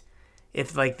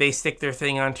 if like they stick their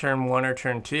thing on turn 1 or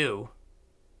turn 2,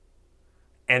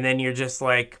 and then you're just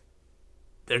like,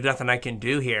 there's nothing I can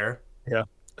do here. Yeah.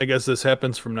 I guess this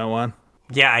happens from now on.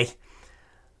 Yeah,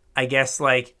 I guess,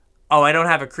 like, oh, I don't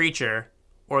have a creature,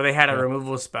 or they had a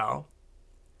removal spell.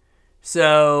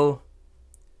 So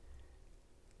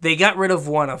they got rid of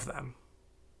one of them.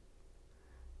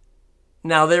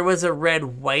 Now, there was a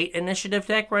red-white Initiative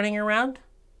deck running around.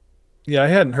 Yeah, I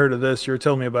hadn't heard of this. You were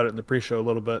telling me about it in the pre-show a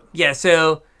little bit. Yeah,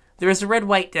 so there was a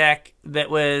red-white deck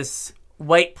that was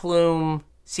White Plume,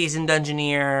 Seasoned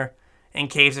Dungeoneer,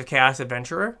 and Caves of Chaos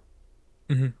Adventurer.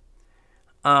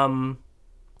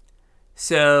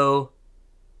 So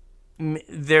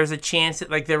there's a chance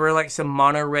that, like, there were, like, some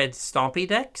mono-red Stompy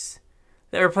decks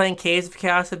that were playing Caves of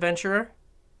Chaos Adventurer.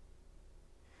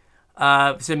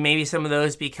 So maybe some of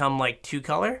those become, like,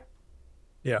 2-color.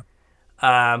 Yeah.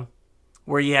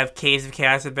 Where you have Caves of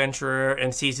Chaos Adventurer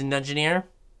and Seasoned Dungeoneer.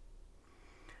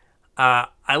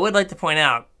 I would like to point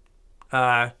out,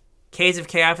 Caves of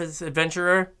Chaos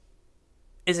Adventurer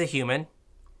is a human.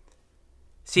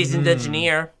 Seasoned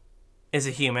Dungeoneer is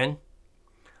a human.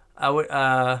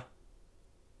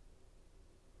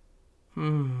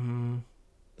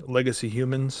 Legacy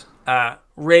Humans.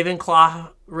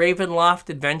 Ravenloft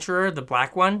Adventurer, the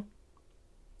black one,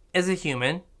 is a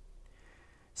human.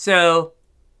 So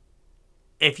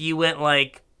if you went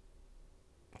like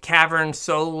Cavern,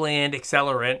 Soul Land,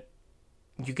 Accelerant,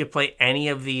 you could play any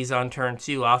of these on turn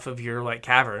 2 off of your, like,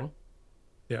 Cavern.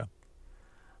 Yeah.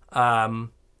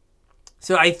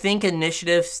 So I think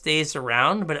Initiative stays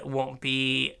around, but it won't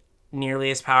be nearly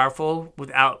as powerful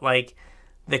without, like,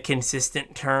 the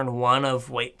consistent turn 1 of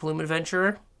White Plume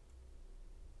Adventurer.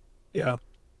 Yeah.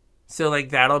 So, like,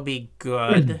 that'll be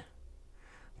good.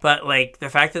 But, like, the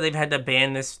fact that they've had to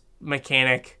ban this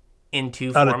mechanic in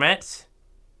 2 formats.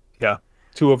 Yeah.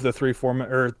 2 of the 3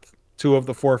 format, or 2 of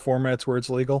the 4 formats where it's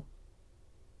legal.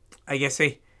 I guess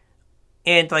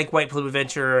and, like, White Plume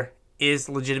Adventurer is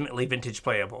legitimately vintage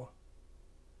playable.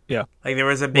 Yeah. Like, there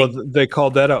was a big... Well, they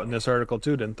called that out in this article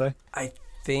too, didn't they? I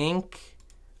think...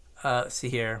 let's see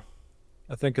here.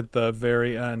 I think at the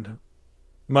very end.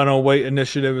 Mono White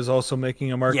Initiative is also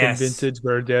making a mark in vintage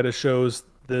where data shows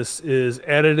this is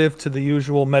additive to the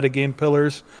usual metagame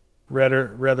pillars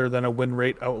rather than a win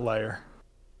rate outlier.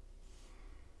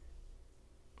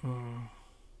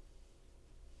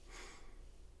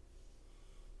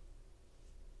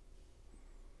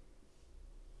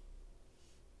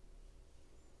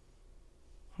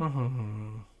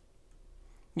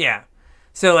 Yeah.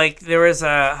 So, like, there was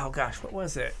what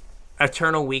was it?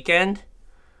 Eternal Weekend,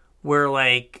 where,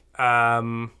 like,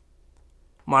 Mono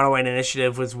White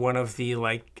Initiative was one of the,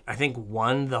 like, I think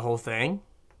won the whole thing.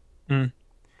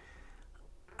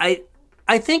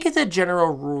 I think it's a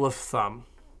general rule of thumb.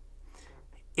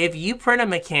 If you print a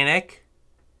mechanic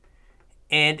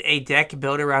and a deck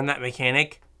built around that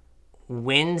mechanic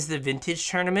wins the vintage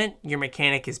tournament, your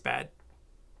mechanic is bad.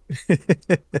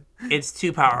 It's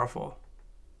too powerful.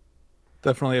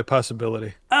 Definitely a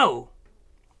possibility. Oh.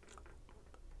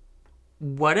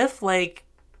 What if, like,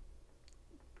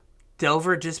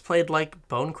 Delver just played, like,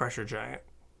 Bone Crusher Giant?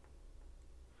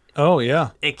 Oh,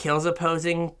 yeah. It kills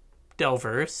opposing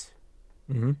Delvers.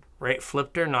 Mm-hmm. Right?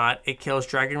 Flipped or not. It kills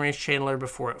Dragon Rage Channeler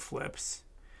before it flips.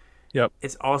 Yep.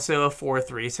 It's also a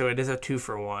 4/3, so it is a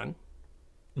 2-for-1.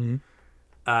 Mm-hmm.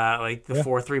 Like, the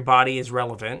 4/3 body is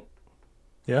relevant.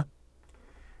 Yeah.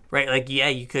 Right? Like, yeah,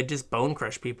 you could just Bone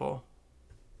Crush people.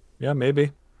 Yeah,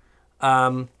 maybe.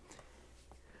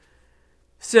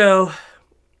 So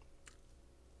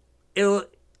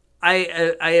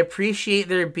I appreciate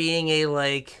there being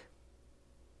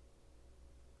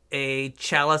a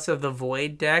Chalice of the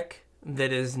Void deck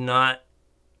that is not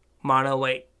mono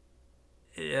white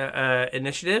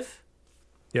initiative.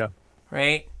 Yeah.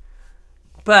 Right?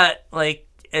 But, like,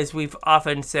 as we've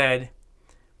often said,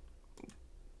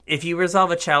 if you resolve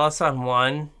a Chalice on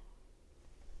one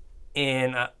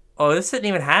in this didn't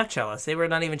even have Chalice. They were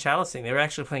not even chalicing. They were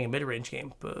actually playing a mid-range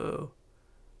game. Boo.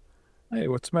 Hey,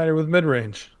 what's the matter with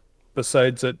mid-range?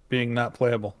 Besides it being not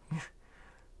playable.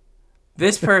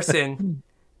 This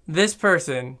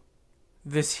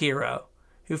hero,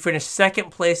 who finished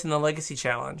second place in the Legacy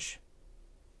Challenge,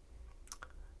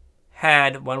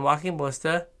 had 1 Walking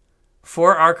Ballista,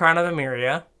 4 Archon of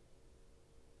Emeria,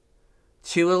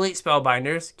 2 elite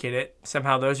spellbinders, get it?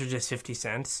 Somehow those are just 50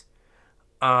 cents.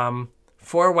 4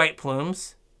 white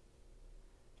plumes,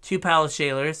 2 palace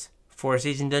jailers, 4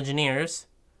 seasoned dungeoneers,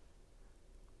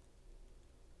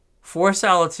 4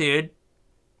 solitude,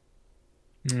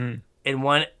 and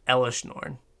 1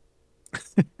 Elishnorn.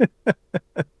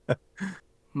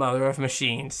 Mother of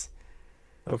machines.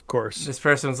 Of course. This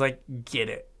person was like, get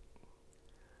it.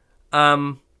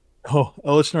 Oh,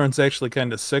 Elishnorn's actually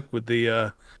kind of sick with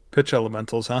the pitch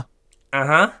elementals, huh?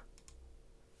 Uh-huh.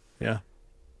 Yeah.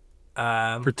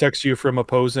 Um, Protects you from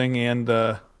opposing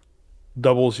and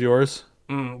doubles yours.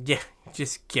 yeah,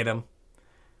 just get them.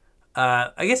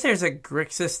 I guess there's a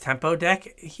Grixis Tempo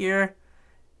deck here.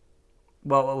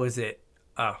 Well, what was it?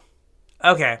 Oh.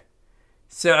 Okay.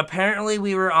 So apparently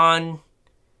we were on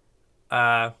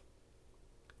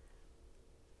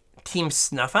Team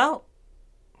Snuff Out.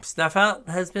 Snuff Out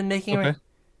has been making. Okay.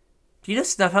 Do you know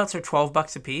Snuff Outs are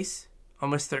 $12 a piece?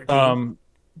 Almost 13.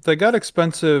 They got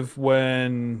expensive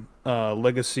when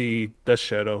Legacy Death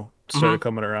Shadow started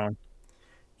coming around.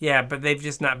 Yeah, but they've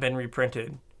just not been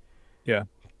reprinted. Yeah.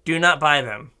 Do not buy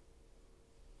them.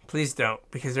 Please don't,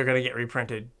 because they're going to get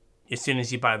reprinted as soon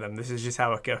as you buy them. This is just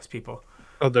how it goes, people.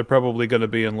 Oh, they're probably going to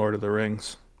be in Lord of the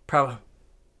Rings. Probably.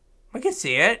 I can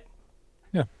see it.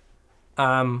 Yeah.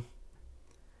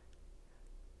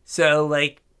 So,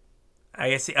 like, I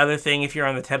guess the other thing, if you're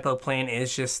on the tempo plane,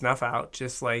 is just Snuff Out,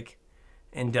 just like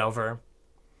in Delver.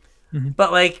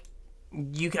 But, like,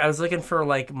 I was looking for,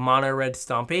 like, Mono Red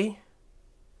Stompy,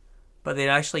 but they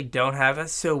actually don't have it.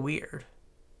 So weird.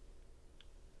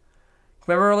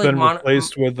 Remember, like, Been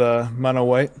replaced with Mono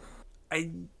White.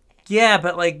 Yeah,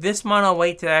 but, like, this Mono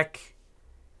White deck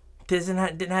didn't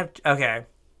have. Okay.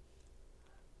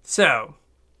 So,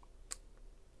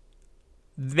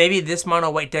 maybe this Mono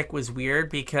White deck was weird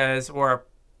because,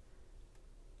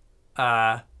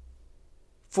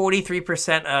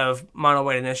 43% of Mono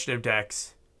White Initiative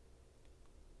decks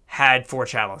had 4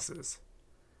 chalices.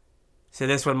 So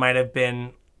this one might have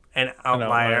been an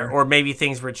outlier, or maybe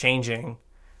things were changing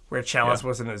where chalice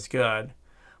wasn't as good.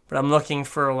 But I'm looking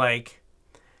for, like,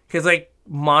 because, like,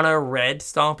 Mono Red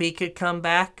Stompy could come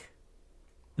back.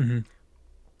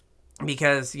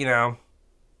 Because, you know,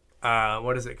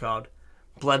 what is it called?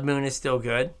 Blood Moon is still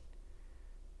good.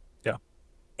 Yeah.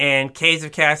 And Caves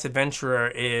of Chaos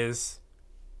Adventurer is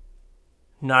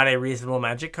not a reasonable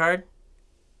magic card.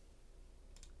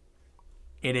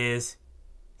 It's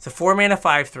a 4-mana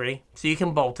 5/3, so you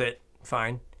can bolt it,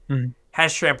 fine.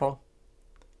 Has trample.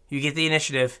 You get the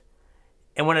initiative,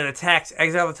 and when it attacks,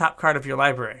 exile the top card of your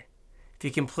library.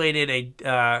 If you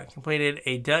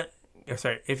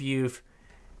if you've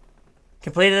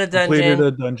completed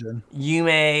a dungeon, you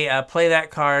may play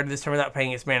that card this turn without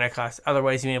paying its mana cost.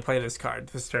 Otherwise, you may play this card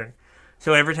this turn.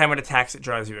 So every time it attacks, it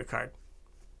draws you a card.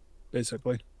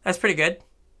 Basically. That's pretty good.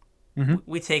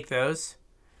 We take those.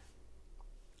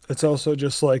 It's also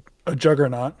just like a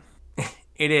Juggernaut.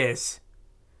 It is.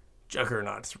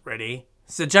 Juggernaut's ready.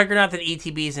 It's a Juggernaut that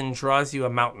ETBs and draws you a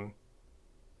mountain.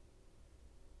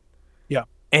 Yeah.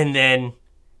 And then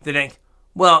the next...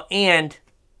 Well, and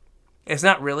it's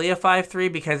not really a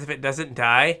 5/3 because if it doesn't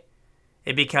die,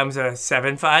 it becomes a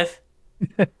 7/5.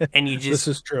 And you just This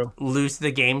is true. lose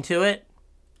the game to it.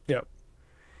 Yep.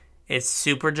 It's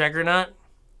Super Juggernaut.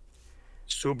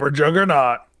 Super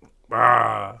Juggernaut.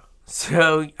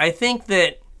 So I think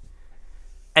that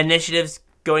initiative's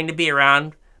going to be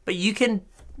around, but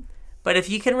if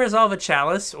you can resolve a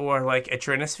chalice or like a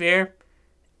Trinisphere,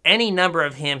 any number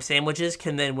of ham sandwiches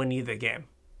can then win you the game.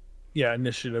 Yeah,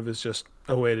 initiative is just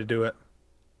a way to do it.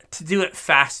 To do it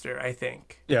faster, I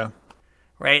think. Yeah.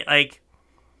 Right? Like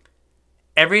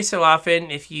every so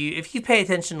often, if you pay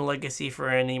attention to Legacy for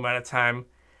any amount of time,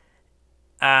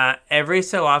 every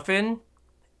so often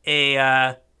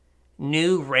a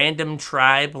new random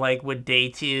tribe like would day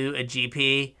 2 a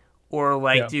GP or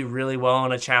like do really well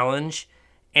on a challenge,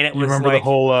 and it You was remember like the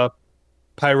whole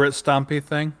pirate stompy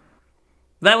thing?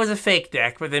 that was a fake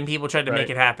deck, but then people tried to make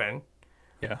it happen.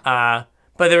 Yeah.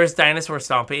 But there was Dinosaur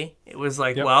Stompy. It was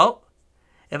like, well,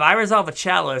 if I resolve a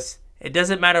chalice, it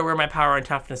doesn't matter where my power and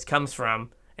toughness comes from,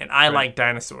 and I like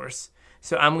dinosaurs,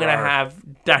 so I'm gonna have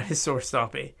Dinosaur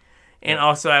Stompy, and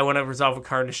also I want to resolve a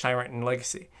Carnage Tyrant in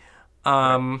Legacy.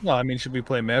 Well, I mean, should we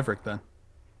play Maverick then?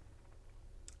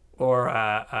 Or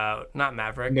not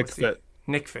Maverick. Nick Fit.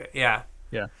 Nick Fit, yeah.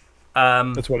 Yeah.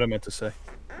 That's what I meant to say.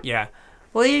 Yeah.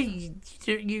 Well,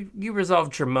 you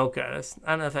resolved Tremoka.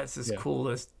 I don't know if that's as cool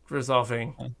as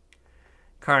resolving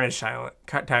Carnage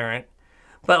Tyrant.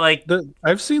 But, like...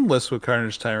 I've seen lists with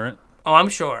Carnage Tyrant. Oh, I'm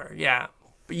sure, yeah.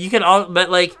 But you can but,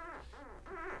 like,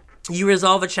 you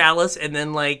resolve a chalice, and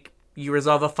then, like, you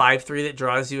resolve a 5-3 that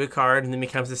draws you a card and then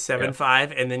becomes a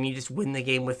 7-5, and then you just win the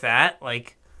game with that.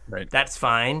 Like, Right. that's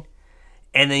fine.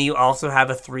 And then you also have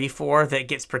a 3-4 that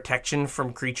gets protection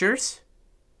from creatures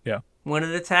Yeah. when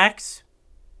it attacks.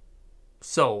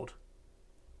 Sold.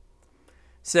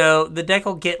 So the deck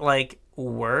will get, like,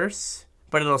 worse,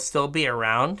 but it'll still be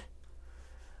around.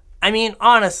 I mean,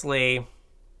 honestly,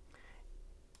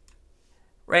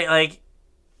 right, like,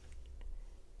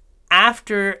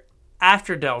 after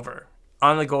Delver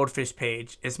on the Goldfish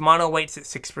page is Mono White's at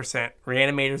 6%,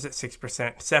 Reanimator's at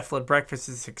 6%, Cephalid Breakfast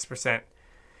is 6%,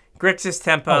 Grixis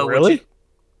Tempo. Oh, really?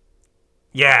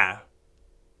 Yeah.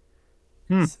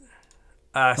 Okay.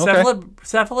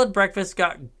 Cephalid Breakfast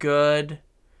got good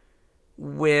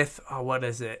with what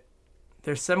is it?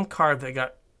 There's some card that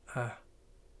got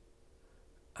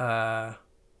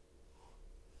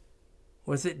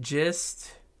was it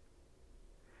just?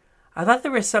 I thought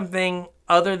there was something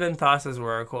other than Thassa's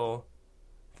Oracle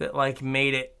that like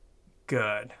made it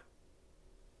good.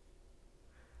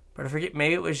 But I forget,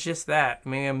 maybe it was just that.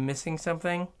 Maybe I'm missing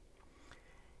something.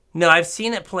 No, I've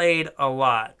seen it played a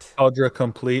lot. Aldra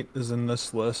Complete is in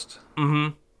this list.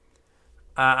 Mm-hmm.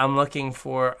 I'm looking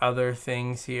for other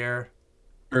things here.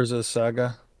 Urza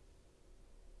Saga.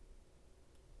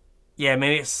 Yeah,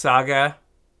 maybe it's Saga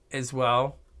as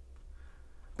well.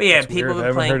 But yeah, That's people weird. have I been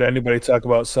haven't playing. heard anybody talk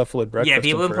about Cephalid Breakfast. Yeah,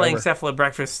 people have been playing forever. Cephalid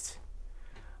Breakfast.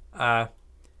 Yeah,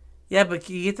 but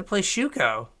you get to play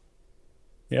Shuko.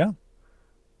 Yeah.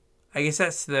 I guess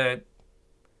that's the.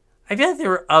 I feel like there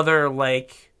were other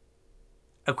like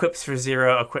equips for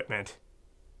 0 equipment.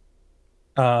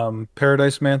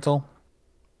 Paradise Mantle.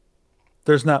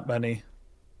 There's not many.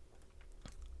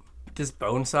 Does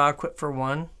Bonesaw equip for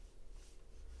 1?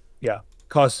 Yeah.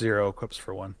 Cost 0 equips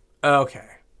for 1. Okay.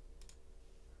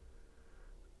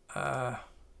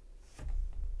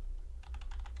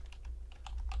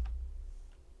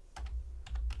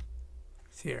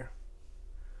 It's here.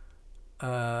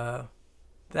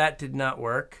 That did not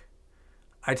work.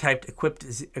 I typed equip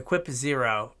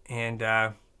 0 and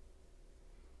that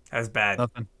was bad.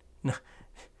 Nothing.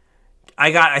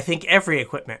 I got, I think, every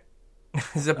equipment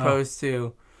as opposed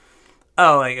to.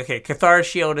 Oh, like, okay, Cathar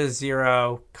Shield is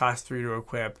 0, cost 3 to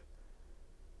equip.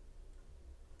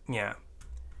 Yeah.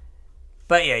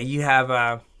 But yeah, you have,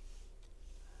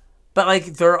 but like,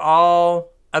 they're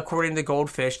all, according to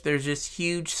Goldfish, there's this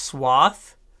huge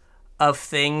swath of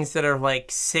things that are like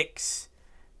 6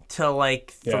 to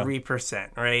like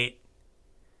 3%, right?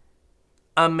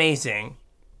 Amazing.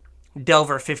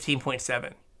 Delver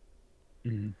 15.7.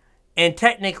 Mm-hmm. And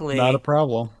technically, Not a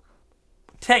problem.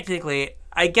 Technically,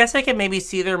 I guess I can maybe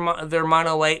see their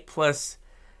Mono White plus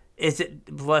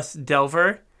plus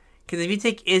Delver, because if you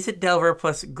take Delver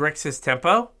plus Grixis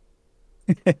Tempo,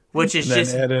 which is Then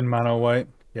just add in Mono White.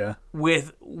 Yeah.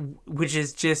 which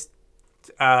is just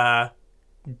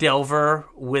Delver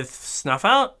with Snuff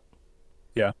Out.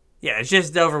 Yeah. Yeah, it's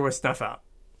just Delver with Snuff Out,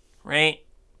 right?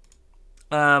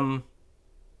 And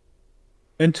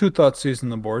 2 Thoughtseize on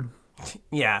the board.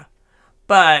 Yeah,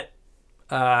 but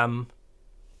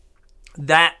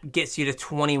that gets you to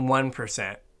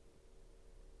 21%.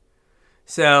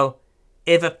 So,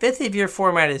 if a fifth of your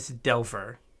format is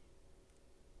Delver,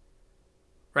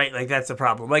 right? Like that's a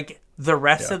problem. Like the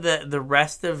rest of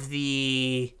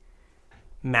the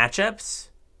matchups,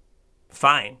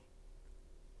 fine.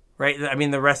 Right? I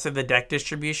mean, the rest of the deck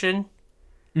distribution,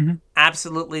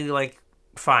 absolutely like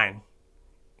fine.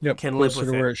 Yep. Can live Closer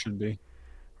with to it. where it should be.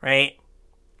 Right?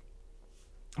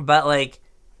 But like,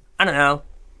 I don't know.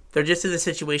 They're just in the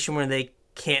situation where they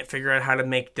can't figure out how to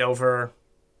make Delver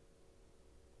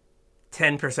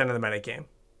 10% of the metagame.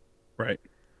 Right.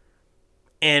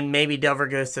 And maybe Delver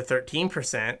goes to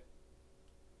 13%.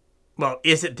 Well,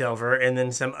 is it Delver? And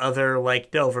then some other like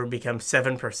Delver becomes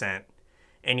 7%.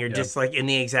 And you're just like in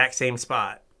the exact same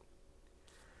spot.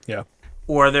 Yeah.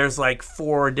 Or there's like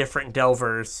 4 different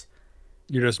Delvers.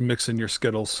 You're just mixing your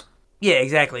Skittles. Yeah,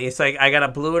 exactly. It's like I got a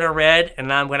blue and a red, and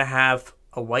now I'm going to have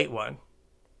a white one.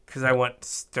 Because I want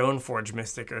Stoneforge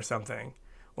Mystic or something.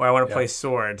 Or I want to play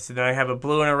Swords. So then I have a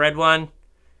blue and a red one.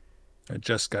 A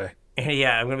Jeskai. And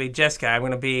yeah, I'm going to be Jeskai. I'm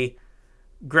going to be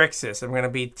Grixis. I'm going to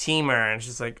be Temur. And it's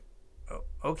just like,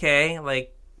 okay,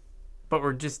 like, but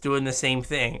we're just doing the same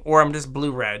thing. Or I'm just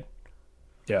blue-red.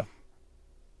 Yeah.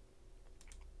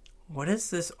 What is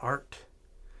this art?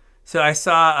 So I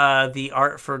saw the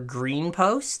art for Green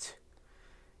Post.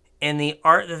 And the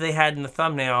art that they had in the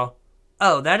thumbnail,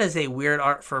 oh, that is a weird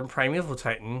art for Primeval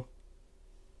Titan.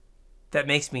 That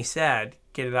makes me sad.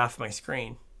 Get it off my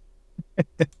screen.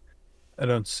 I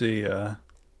don't see.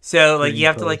 So like Green you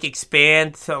have to Post. like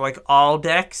expand to like all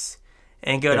decks,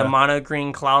 and go to Mono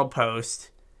Green Cloud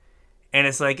Post, and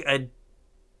it's like a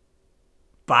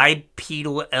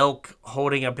bipedal elk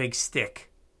holding a big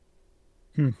stick.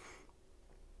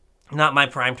 Not my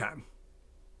prime time.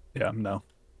 Yeah, no.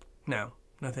 No,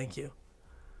 thank you.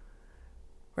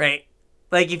 Right.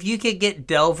 Like, if you could get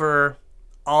Delver,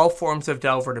 all forms of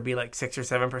Delver, to be like 6 or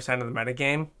 7% of the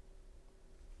metagame,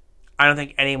 I don't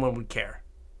think anyone would care.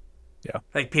 Yeah.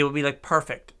 Like, people would be like,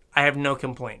 perfect. I have no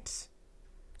complaints.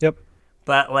 Yep.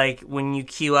 But, like, when you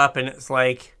queue up and it's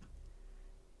like,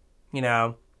 you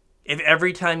know, if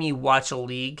every time you watch a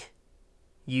league,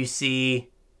 you see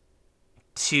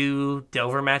 2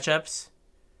 Delver matchups,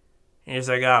 and you're just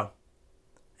like, oh,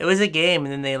 it was a game,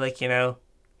 and then they, like, you know,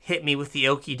 hit me with the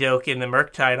Okie Doke in the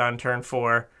Murktide on turn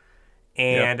 4,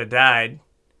 and I died.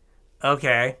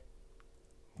 Okay.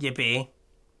 Yippee.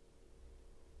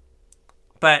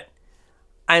 But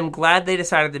I'm glad they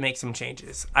decided to make some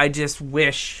changes. I just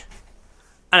wish...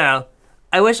 I don't know.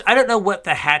 I don't know what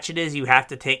the hatchet is you have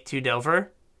to take to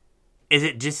Delver. Is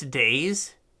it just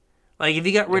days? Like, if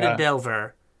you got rid of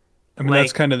Delver... I mean,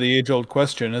 that's kind of the age-old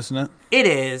question, isn't it? It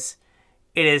is.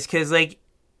 It is, because, like,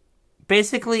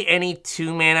 basically any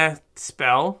 2-mana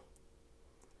spell,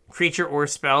 creature or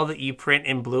spell that you print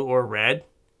in blue or red,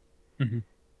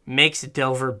 makes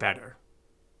Delver better.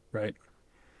 Right.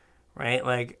 Right?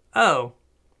 Like, oh.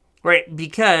 Right,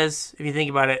 because, if you think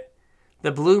about it,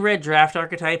 the blue-red draft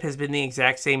archetype has been the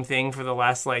exact same thing for the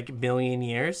last, like, million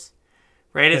years.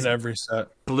 Right? In every set.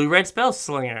 Blue-red spell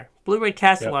slinger. Blue-red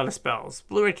casts a lot of spells.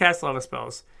 Blue-red casts a lot of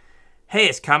spells. Hey,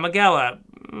 it's Kamigawa.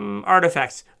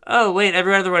 Artifacts. Oh, wait,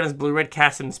 every other one is blue-red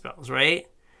casting spells, right?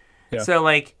 Yeah. So,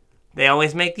 like, they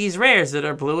always make these rares that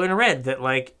are blue and red that,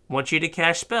 like, want you to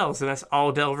cast spells, and that's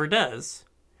all Delver does.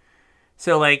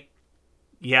 So, like,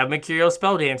 you have Mercurial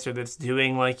Spelldancer that's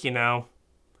doing, like, you know,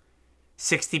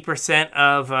 60%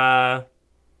 of Dreadhorde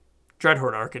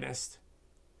Arcanist.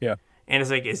 Yeah. And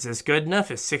it's like, is this good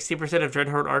enough? Is 60% of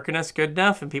Dreadhorde Arcanist good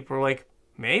enough? And people are like,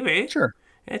 maybe. Sure.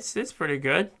 It's pretty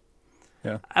good.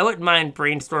 Yeah. I wouldn't mind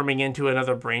brainstorming into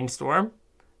another brainstorm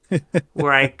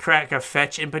where I crack a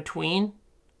fetch in between.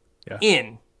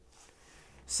 Yeah.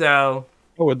 So.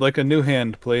 I would like a new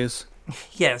hand, please.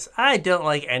 Yes, I don't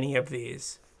like any of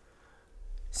these.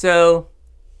 So,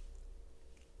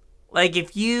 like,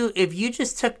 if you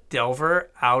just took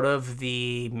Delver out of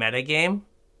the metagame,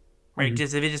 right,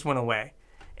 just if it just went away,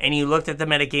 and you looked at the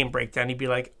metagame breakdown, you'd be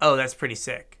like, oh, that's pretty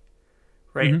sick.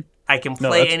 Right? I can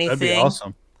play anything. That'd be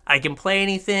awesome. I can play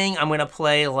anything. I'm going to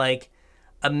play, like,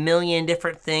 a million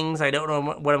different things. I don't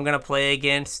know what I'm going to play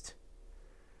against.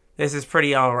 This is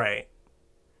pretty all right.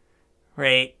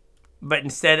 Right? But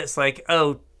instead it's like,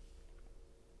 oh,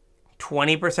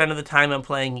 20% of the time I'm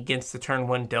playing against the turn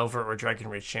 1 Delver or Dragon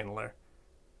Rage Channeler.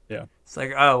 Yeah. It's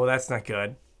like, oh, well, that's not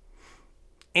good.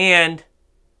 And,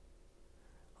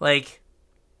 like,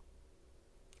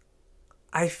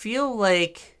 I feel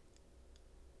like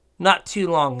not too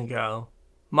long ago,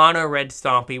 Mono Red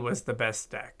Stompy was the best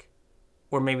deck.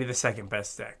 Or maybe the second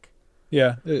best deck.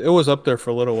 Yeah, it was up there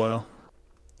for a little while.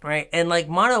 Right? And, like,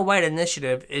 Mono White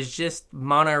Initiative is just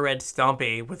Mono Red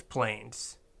Stompy with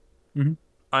planes.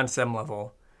 On some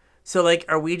level. So, like,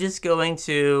 are we just going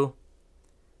to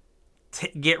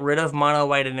get rid of Mono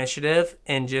White Initiative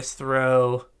and just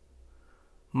throw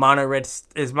Mono Red...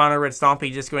 Is Mono Red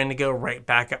Stompy just going to go right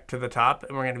back up to the top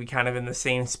and we're going to be kind of in the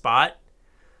same spot?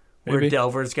 Maybe. Where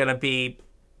Delver's going to be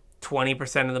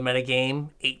 20% of the metagame,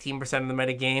 18% of the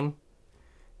metagame,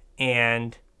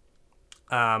 and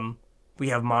we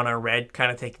have Mono Red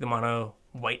kind of taking the Mono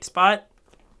White spot?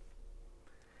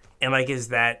 And, like, is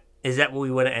that what we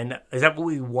want to end up? Is that what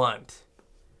we want?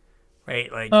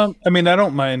 Right? Like, I mean, I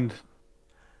don't mind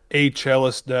a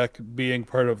Chalice deck being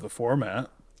part of the format.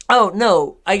 Oh,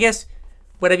 no. I guess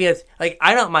what I mean is, like,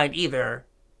 I don't mind either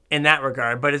in that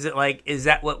regard, but is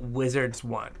that what Wizards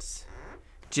wants?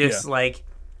 Just like,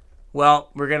 well,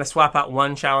 we're going to swap out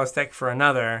one Chalice deck for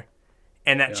another,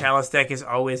 and that Chalice deck is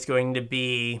always going to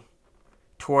be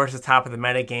towards the top of the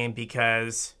metagame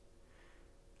because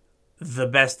the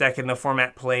best deck in the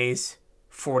format plays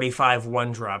 45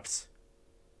 1-drops.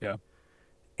 Yeah.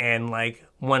 And, like,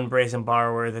 one Brazen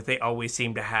Borrower that they always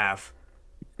seem to have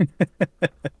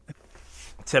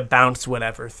to bounce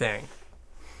whatever thing.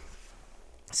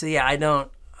 So, yeah, I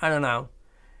don't know.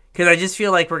 Because I just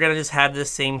feel like we're going to just have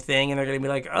this same thing, and they're going to be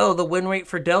like, oh, the win rate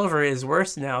for Delver is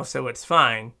worse now, so it's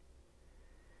fine.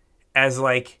 As,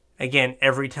 like, again,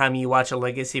 every time you watch a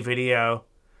Legacy video,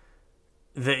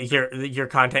 your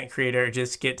content creator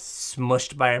just gets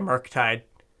smushed by a Murktide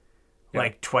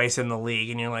like twice in the league,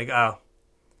 and you're like, oh.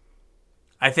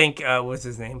 I think what's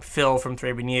his name, Phil from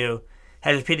Traben U,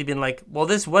 had repeatedly been like, well,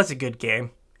 this was a good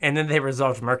game. And then they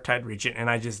resolved Murktide Regent, and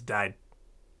I just died.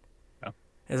 Yeah.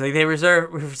 It's like they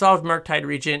resolved Murktide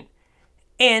Regent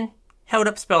and held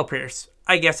up Spell Pierce.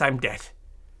 I guess I'm dead.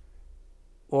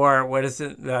 Or what is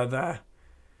it?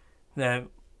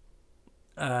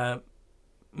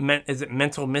 Is it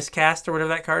Mental Miscast or whatever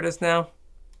that card is now?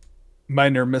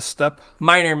 Minor misstep.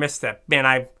 Minor Misstep. Man,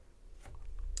 I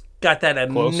got that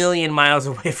Close. million miles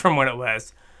away from what it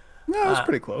was. No, it was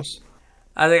pretty close.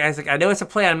 I was like, I know it's a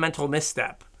play on Mental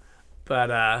Misstep, but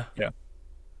Yeah.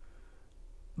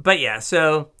 But yeah,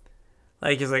 so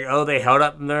like it's like, oh, they held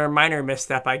up their Minor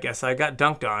Misstep. I guess I got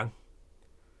dunked on.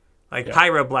 Like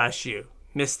Pyroblast you,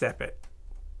 misstep it.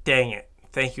 Dang it!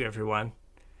 Thank you, everyone.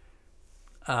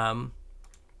 Now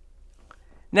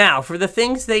for the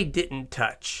things they didn't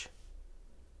touch,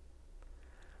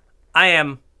 I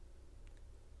am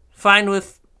fine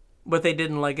with what they did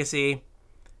in Legacy.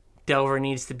 Delver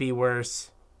needs to be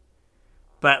worse.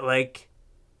 But, like,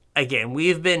 again,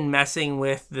 we've been messing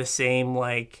with the same,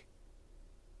 like,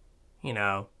 you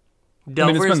know,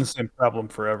 Delver's... I mean, it's been the same problem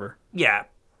forever. Yeah.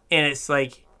 And it's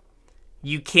like,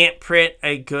 you can't print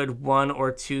a good 1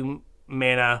 or 2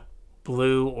 mana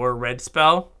blue or red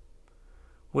spell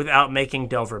without making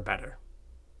Delver better.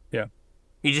 Yeah.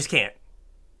 You just can't.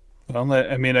 Well,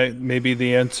 I mean, maybe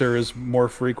the answer is more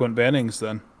frequent bannings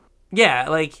then. Yeah,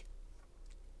 like...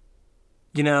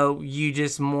 You know, you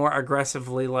just more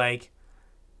aggressively, like,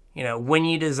 you know, when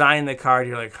you design the card,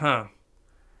 you're like, huh.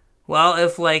 Well,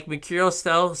 if, like, Mercurial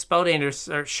Spelldander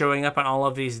starts showing up on all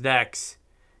of these decks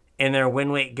and their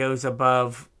win weight goes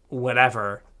above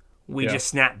whatever, we just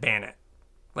snap ban it.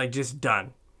 Like, just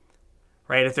done.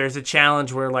 Right? If there's a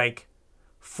challenge where, like,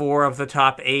 4 of the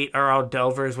top 8 are all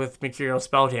Delvers with Mercurial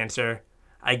Spelldancer,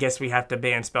 I guess we have to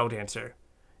ban Spelldancer.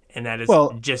 And that is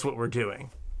just what we're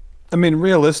doing. I mean,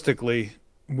 realistically,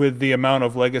 with the amount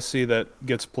of Legacy that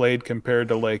gets played compared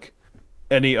to like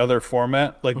any other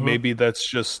format, like maybe that's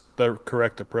just the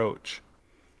correct approach.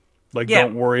 Like,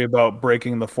 don't worry about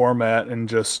breaking the format and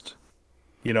just,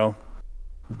 you know,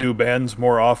 do bans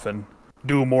more often.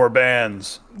 Do more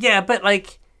bans. Yeah, but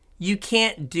like, you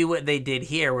can't do what they did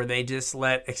here, where they just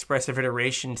let Expressive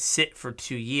Iteration sit for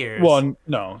 2 years. Well,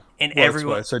 no, and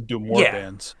everyone. That's why I said do more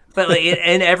bans. But like,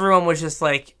 and everyone was just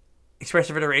like,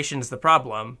 Expressive Iteration is the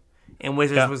problem. And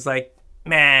Wizards was like,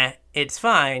 meh, it's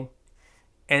fine.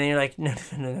 And then you're like, no.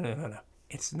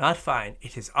 It's not fine.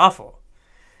 It is awful.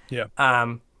 Yeah.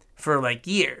 For like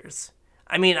years.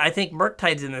 I mean, I think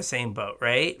Murktide's in the same boat,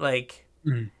 right? Like,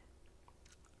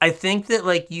 I think that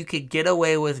like you could get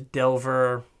away with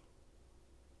Delver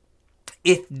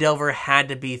if Delver had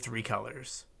to be 3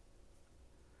 colors.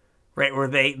 Right? Where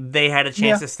they had a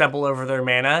chance to stumble over their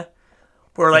mana.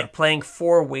 Where like playing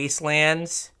 4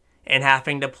 Wastelands and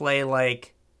having to play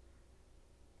like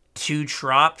 2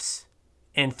 Trops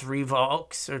and 3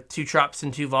 Valks, or 2 Trops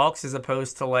and 2 Valks, as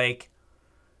opposed to like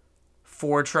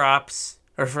 4 Trops,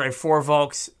 or 4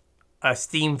 Valks,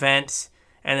 Steam Vents,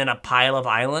 and then a pile of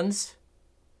islands.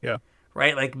 Yeah.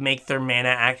 Right? Like make their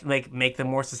mana make them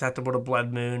more susceptible to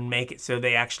Blood Moon, make it so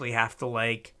they actually have to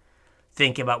like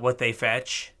think about what they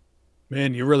fetch.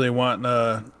 Man, you really want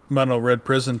Mono Red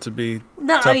Prison to be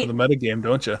top of the metagame,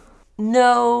 don't you?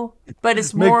 No, but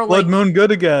it's more Make Blood Moon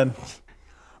good again.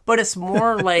 But it's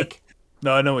more like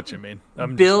no, I know what you mean.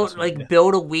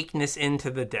 Build a weakness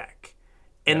into the deck,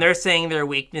 and they're saying their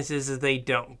weaknesses is they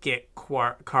don't get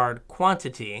card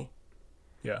quantity.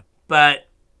 Yeah, but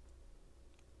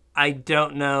I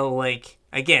don't know. Like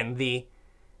again, the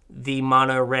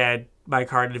mono red by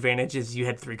card advantage is you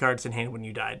had 3 cards in hand when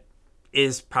you died,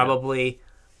 is probably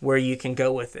where you can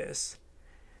go with this.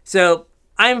 So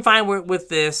I'm fine with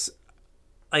this.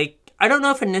 Like, I don't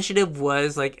know if Initiative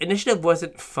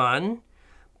wasn't fun,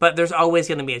 but there's always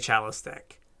going to be a Chalice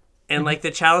deck. And, like,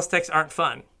 the Chalice decks aren't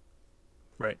fun.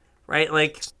 Right. Right?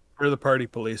 Like... We're the party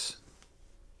police.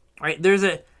 Right?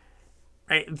 If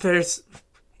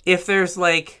there's,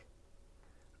 like...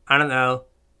 I don't know.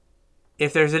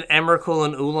 If there's an Emrakul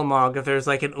and Ulamog, if there's,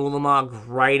 like, an Ulamog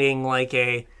riding, like,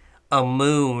 a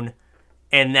moon,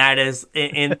 and that is...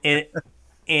 in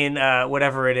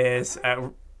whatever it is...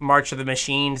 March of the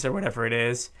Machines or whatever it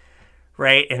is,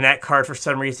 right? And that card for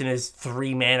some reason is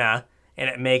 3 mana, and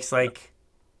it makes like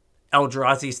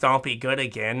Eldrazi Stompy good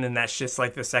again, and that's just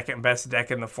like the second best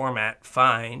deck in the format.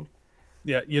 Fine.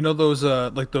 Yeah, you know those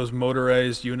like those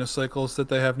motorized unicycles that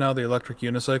they have now, the electric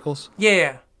unicycles?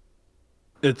 Yeah.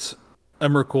 It's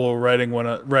Emrakul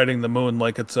riding the moon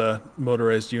like it's a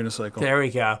motorized unicycle. There we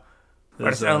go.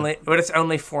 But it's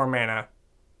only 4 mana.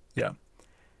 Yeah.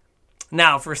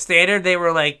 Now, for standard, they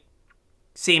were like,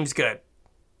 seems good.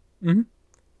 Mm-hmm.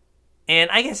 and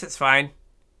I guess it's fine.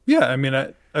 Yeah, I mean,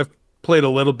 I've played a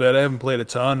little bit. I haven't played a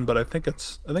ton, but I think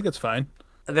it's fine.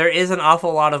 There is an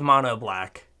awful lot of mono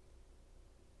black,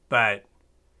 but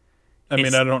I mean,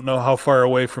 it's I don't know how far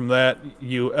away from that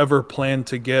you ever plan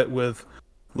to get with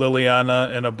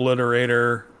Liliana and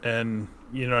Obliterator, and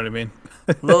you know what I mean.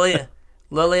 Lily,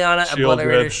 Liliana,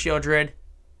 Obliterator, Shieldred, Shieldred,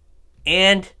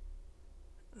 and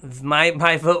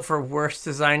my vote for worst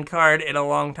design card in a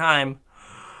long time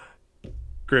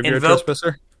Graveyard Invoke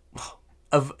Trespasser.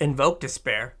 of Invoke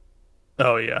Despair.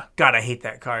 Oh yeah, God, I hate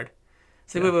that card.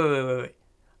 So yeah. wait.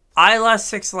 I lost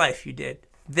 6 life. You did.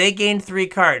 They gained 3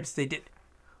 cards. They did.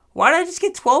 Why did I just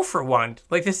get 12 for 1?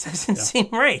 Like, this doesn't seem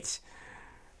right.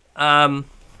 But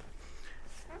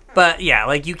yeah,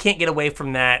 like, you can't get away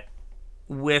from that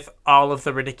with all of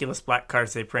the ridiculous black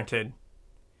cards they printed.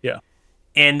 Yeah.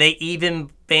 And they even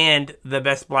banned the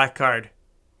best black card.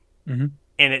 Mm-hmm.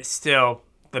 And it's still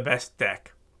the best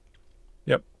deck.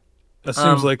 Yep. That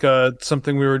seems like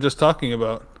something we were just talking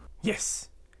about. Yes.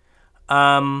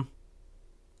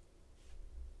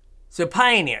 So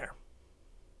Pioneer.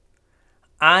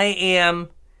 I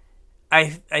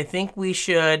think we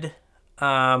should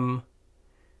talk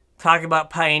about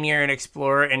Pioneer and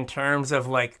Explorer in terms of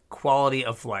like quality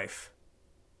of life.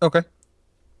 Okay.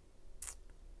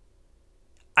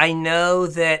 I know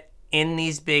that in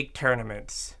these big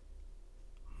tournaments,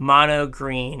 mono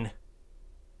green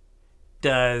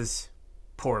does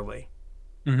poorly.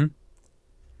 Mm-hmm.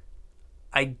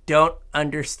 I don't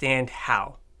understand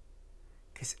how.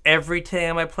 Because every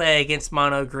time I play against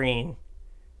mono green,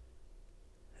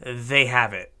 they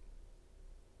have it.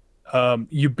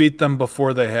 You beat them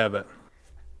before they have it.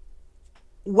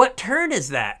 What turn is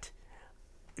that?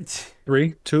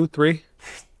 3, 2, 3.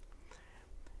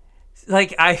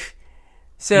 Like, You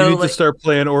need to start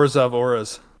playing Orzhov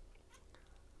Auras.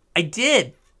 I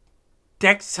did.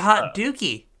 Deck's Hot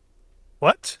Dookie.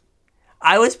 What?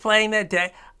 I was playing that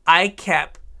deck. I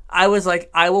was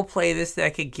like, I will play this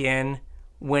deck again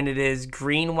when it is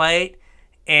green-white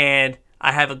and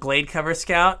I have a Glade Cover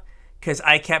Scout, because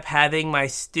I kept having my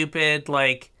stupid,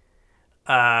 like,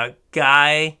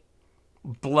 guy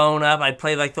blown up. I'd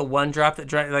play, like, the 1-drop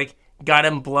that, like, got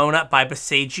him blown up by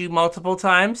Boseiju multiple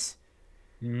times.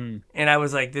 Mm. And I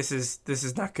was like, this is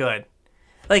not good.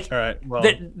 Like, All right. Well,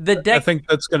 the deck. I think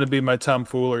that's going to be my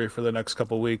tomfoolery for the next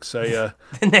couple weeks. The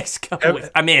next couple weeks.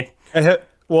 I'm in.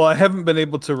 I haven't been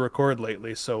able to record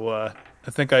lately, so I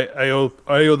think I owe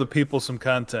the people some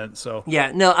content. So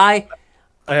Yeah, no, I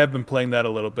have been playing that a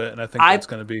little bit, and I think that's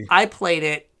going to be. I played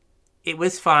it. It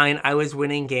was fine. I was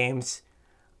winning games.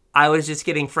 I was just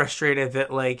getting frustrated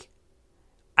that like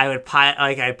I'd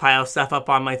pile stuff up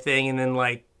on my thing and then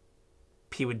like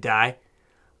he would die.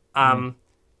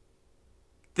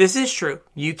 This is true.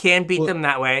 You can beat them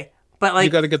that way, but like You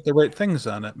got to get the right things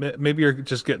on it. Maybe you're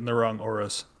just getting the wrong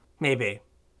auras. maybe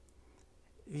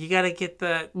you got to get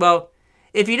the well.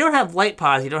 If you don't have light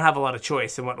paws, you don't have a lot of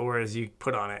choice in what auras you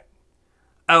put on it.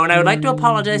 Oh, and I would like to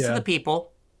apologize to the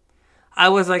people. I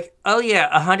was like, oh yeah,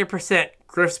 100%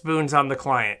 Griff's Boon's on the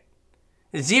client.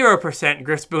 0%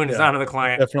 Griff's Boon is not on the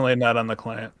client. Definitely not on the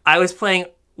client. I was playing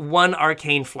 1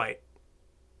 Arcane Flight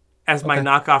as my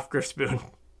knockoff Griff's Boon.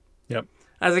 Yep.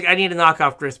 I was like, I need a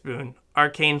knockoff Griff's Boon.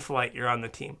 Arcane Flight, you're on the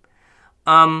team.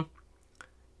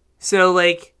 So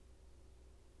like,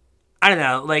 I don't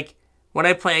know, like when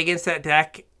I play against that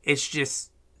deck, it's just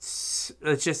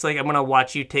like I'm gonna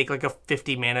watch you take like a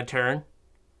 50 mana turn,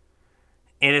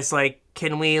 and it's like,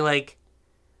 can we like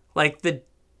the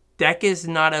deck is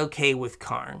not okay with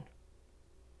Karn,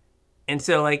 and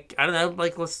so like I don't know,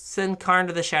 like let's send Karn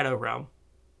to the Shadow Realm.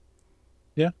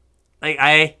 Yeah. Like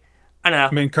I don't know.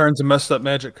 I mean, Karn's a messed up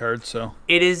magic card, so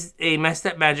It is a messed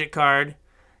up magic card,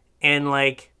 and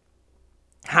like,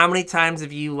 how many times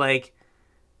have you like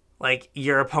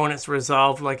your opponent's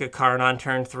resolved like a Karn on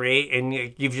turn 3, and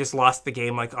you've just lost the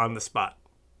game like on the spot?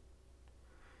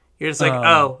 You're just like,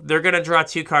 oh, they're gonna draw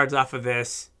 2 cards off of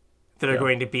this that are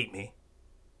going to beat me.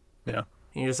 yeah.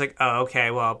 And you're just like, oh,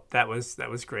 okay, well that was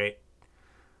great.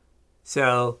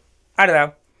 So I don't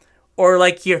know, or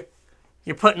like you're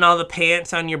putting all the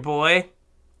pants on your boy,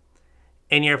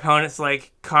 and your opponent's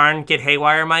like, Karn, get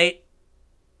Haywire Might.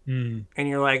 And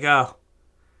you're like, oh,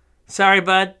 sorry,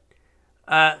 bud.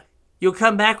 You'll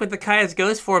come back with the Kaya's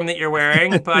Ghost form that you're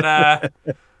wearing, but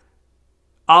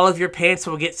all of your pants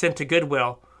will get sent to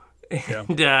Goodwill. Yeah.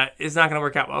 And it's not going to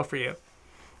work out well for you.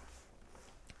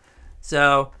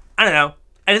 So, I don't know.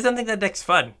 I just don't think that deck's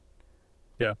fun.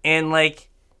 Yeah. And, like,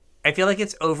 I feel like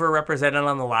it's overrepresented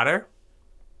on the ladder.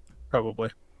 Probably.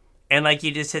 And, like,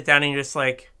 you just sit down and you're just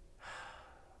like...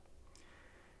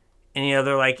 And, you know,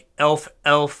 they're like, elf,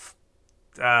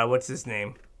 what's his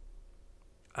name?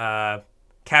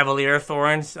 Cavalier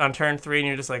Thorns on turn 3, and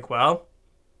you're just like, well,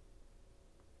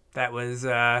 that was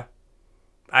I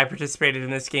participated in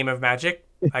this game of Magic,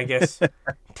 I guess,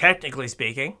 technically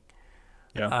speaking.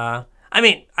 Yeah. I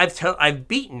mean, I've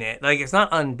beaten it. Like, it's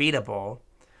not unbeatable,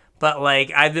 but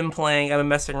like I've been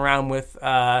messing around with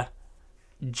Jund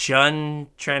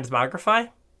Transmogrify,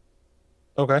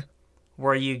 Okay.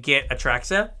 where you get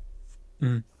Atraxa,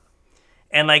 Mm.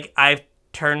 and like I've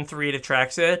turned 3 to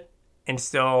Atraxa and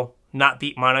still not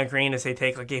beat mono green as they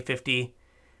take like a 50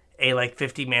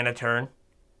 mana turn,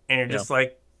 and you're just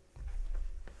like,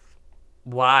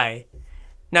 why?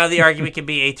 Now the argument could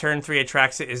be a turn 3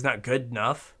 Atraxa is not good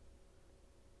enough.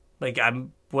 Like,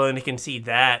 I'm willing to concede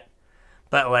that,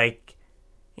 but like,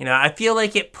 you know, I feel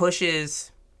like it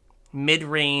pushes mid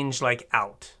range like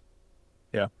out.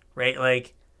 Yeah. Right?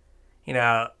 Like, you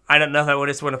know, I don't know if I would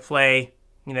just want to play,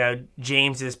 you know,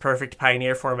 James's perfect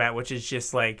Pioneer format, which is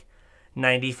just like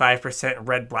 95%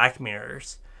 red-black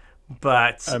mirrors.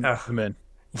 But I'm in.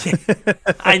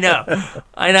 I know.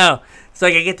 It's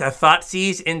like I get to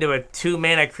Thoughtseize into a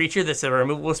 2-mana creature that's a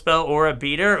removal spell or a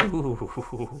beater.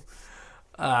 Ooh.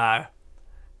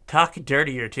 Talk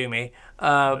dirtier to me.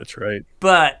 That's right.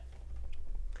 But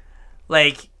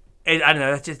like, I don't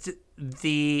know. That's just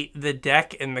the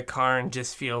deck and the Karn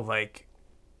just feel like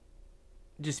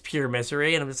just pure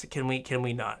misery, and I'm just like, can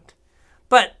we not?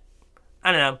 But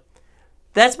I don't know.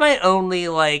 That's my only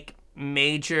like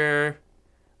major.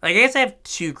 Like, I guess I have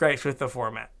 2 gripes with the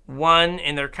format. One,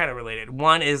 and they're kind of related.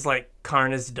 One is like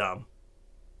Karn is dumb,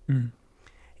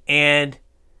 and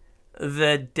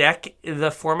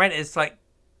the format is like,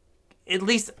 at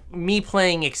least me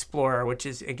playing Explorer, which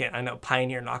is, again, I know,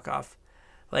 Pioneer knockoff.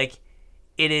 Like,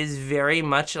 it is very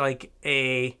much like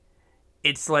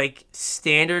it's like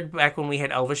standard back when we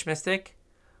had Elvish Mystic,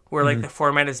 where like the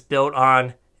format is built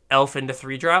on Elf into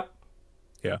 3-drop.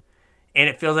 Yeah. And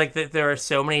it feels like that there are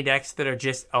so many decks that are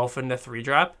just Elf into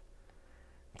 3-drop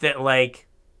that like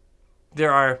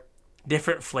there are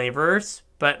different flavors,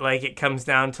 but like it comes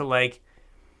down to like,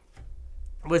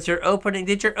 did your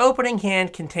opening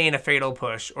hand contain a Fatal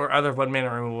Push or other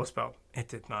 1-mana removal spell? It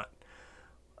did not.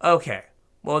 Okay.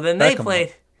 Well, then they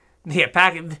paid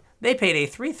a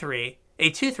 3/3,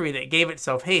 a 2/3 that gave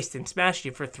itself haste and smashed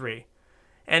you for 3,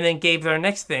 and then gave their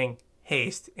next thing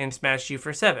haste and smashed you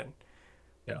for 7.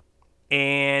 Yeah.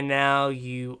 And now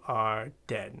you are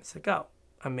dead. It's like, oh,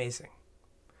 amazing.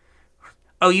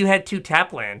 Oh, you had 2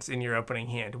 tap lands in your opening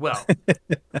hand. Well,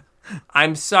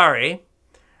 I'm sorry.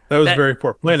 That was very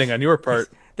poor planning on your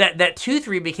part. That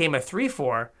 2/3 became a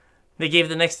 3/4. They gave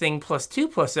the next thing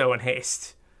 +2/0 in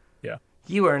haste. Yeah.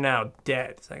 You are now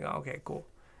dead. It's like, oh, okay, cool.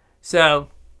 So,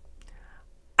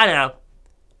 I don't know.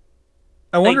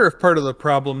 I wonder if part of the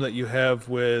problem that you have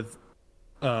with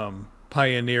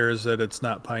Pioneer is that it's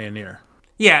not Pioneer.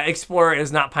 Yeah, Explorer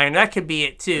is not Pioneer. That could be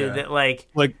it too. Yeah. That like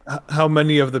how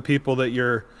many of the people that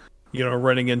you're,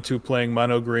 running into playing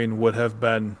mono green would have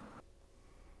been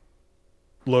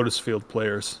Lotus Field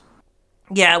players.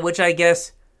 Yeah, which I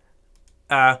guess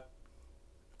I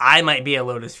might be a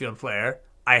Lotus Field player.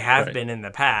 I have been in the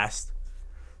past.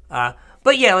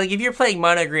 But yeah, like if you're playing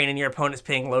mono green and your opponent's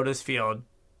playing Lotus Field,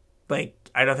 like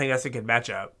I don't think that's a good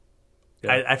matchup.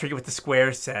 Yeah. I forget what the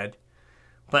squares said,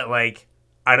 but like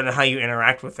I don't know how you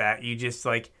interact with that. You just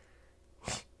like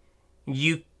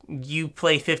you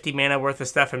play 50 mana worth of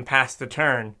stuff and pass the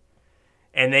turn,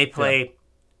 and they play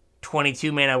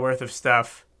 22 mana worth of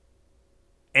stuff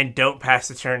and don't pass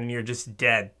the turn, and you're just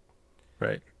dead.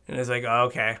 Right. And it's like, oh,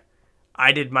 okay,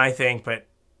 I did my thing, but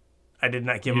I did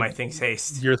not give my things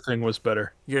haste. Your thing was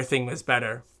better. Your thing was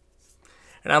better.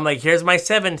 And I'm like, here's my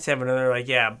 7/7, and they're like,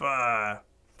 yeah,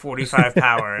 45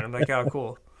 power, and I'm like, oh,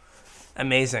 cool,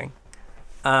 amazing.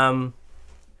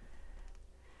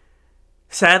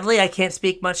 Sadly, I can't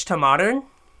speak much to Modern.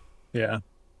 Yeah.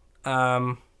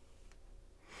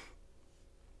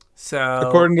 So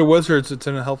according to Wizards, it's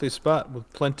in a healthy spot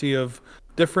with plenty of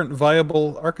different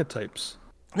viable archetypes.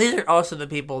 These are also the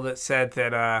people that said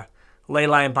that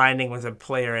Leyline Binding was a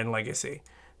player in Legacy.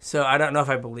 So I don't know if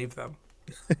I believe them.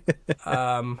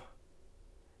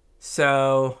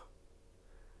 So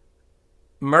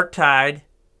Murktide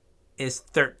is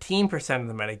 13% of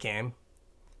the metagame.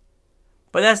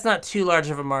 But that's not too large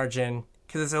of a margin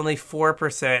because it's only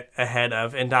 4% ahead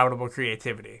of Indomitable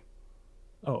Creativity.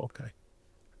 Oh, okay.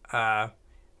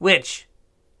 Which,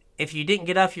 if you didn't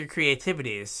get off your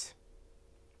creativities,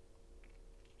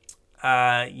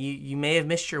 you may have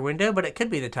missed your window, but it could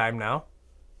be the time now.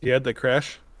 You had the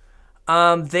crash?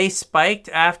 They spiked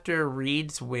after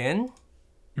Reed's win.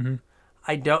 Mm-hmm.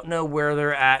 I don't know where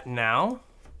they're at now.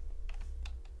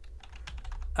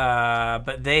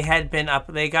 But they had been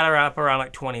up. They got up around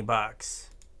like $20.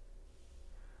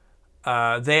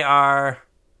 They are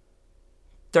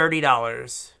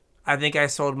 $30. I think I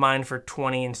sold mine for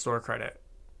 20 in store credit.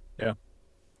 Yeah.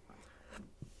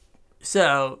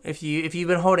 So if you've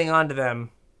been holding on to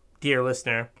them, dear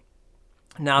listener,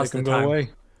 now's the time. Go away.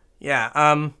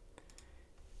 Yeah.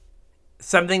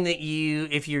 Something that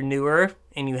if you're newer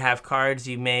and you have cards,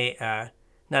 you may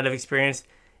not have experienced.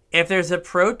 If there's a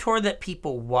Pro Tour that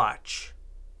people watch,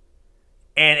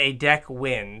 and a deck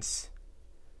wins,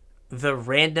 the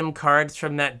random cards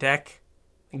from that deck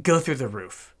go through the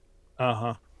roof.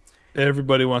 Uh-huh.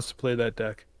 Everybody wants to play that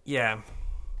deck. Yeah.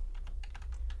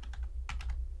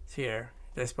 It's here.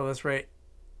 Did I spell this right?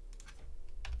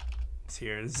 It's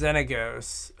here.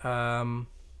 Xenagos.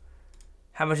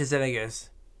 How much is Xenagos?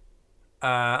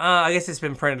 I guess it's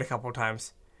been printed a couple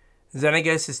times.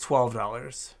 Xenagos is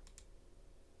 $12.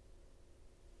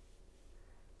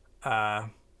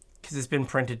 Because it's been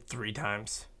printed 3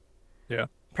 times. Yeah.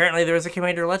 Apparently there was a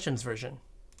Commander Legends version.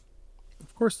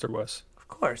 Of course there was. Of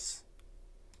course.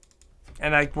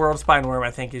 And like World Spineworm, I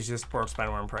think, is just World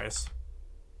Spineworm price.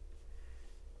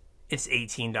 It's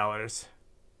 $18.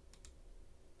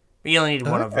 But you only need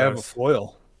one of those. I have a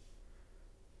foil.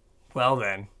 Well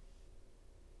then.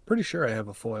 Pretty sure I have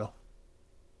a foil.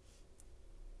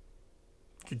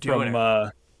 You're doing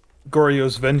from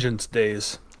Goryo's Vengeance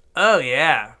days. Oh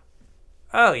yeah.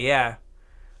 Oh yeah.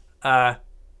 Yeah,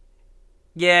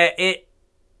 it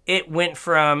went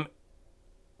from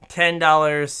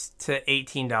 $10 to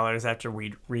 $18 after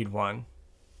read 1.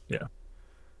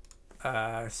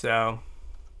 Yeah. So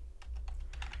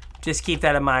just keep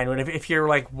that in mind. If you're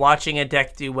like watching a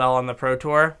deck do well on the Pro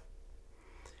Tour,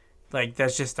 like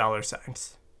that's just dollar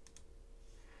signs.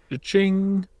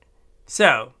 Cha-ching.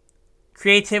 So,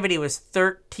 Creativity was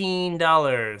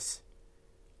 $13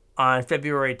 on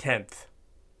February 10th.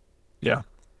 Yeah.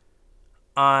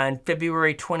 On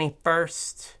February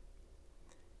 21st,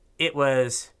 it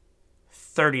was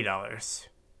 $30.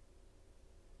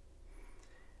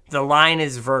 The line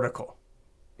is vertical.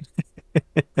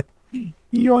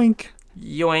 Yoink.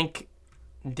 Yoink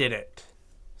did it.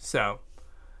 So,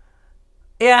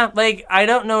 yeah, like, I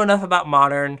don't know enough about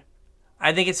Modern.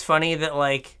 I think it's funny that,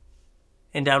 like,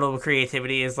 Indomitable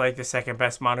Creativity is, like, the second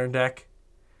best Modern deck.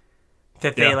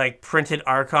 That they, like, printed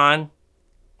Archon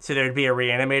so there'd be a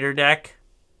Reanimator deck.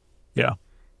 Yeah.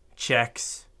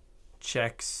 Checks. Yeah,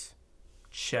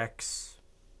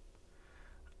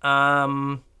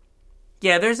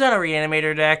 there's not a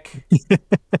Reanimator deck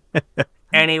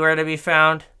anywhere to be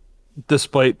found.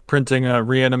 Despite printing a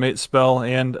reanimate spell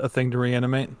and a thing to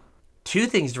reanimate. 2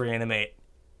 things to reanimate.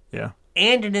 Yeah.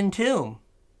 And an Entomb.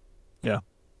 Yeah.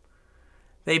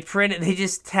 They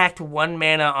just tacked 1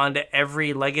 mana onto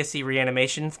every legacy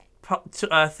reanimation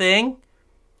thing.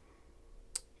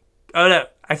 Oh no,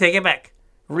 I take it back.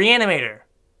 Reanimator.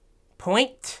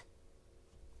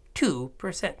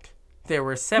 0.2%. There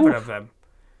were 7 of them.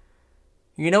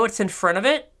 You know what's in front of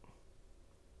it?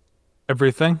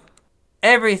 Everything?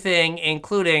 Everything,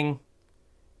 including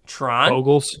Tron.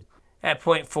 Ogles. At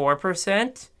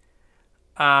 0.4%.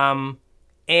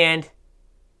 And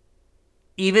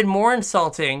even more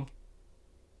insulting,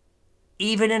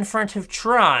 even in front of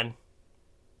Tron,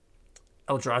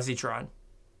 Eldrazi Tron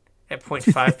at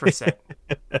 0.5%.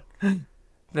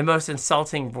 The most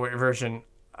insulting version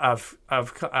of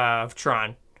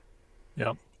Tron.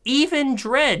 Yep. Even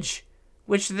Dredge,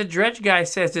 which the Dredge guy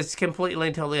says is completely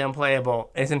and totally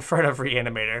unplayable, is in front of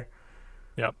Reanimator.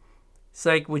 Yep. It's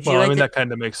like, that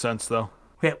kind of makes sense, though.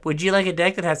 Would you like a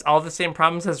deck that has all the same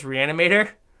problems as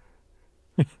Reanimator?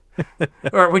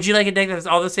 Or would you like a deck that has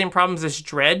all the same problems as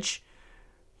Dredge,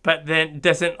 but then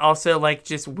doesn't also, like,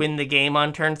 just win the game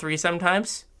on turn 3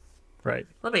 sometimes? Right.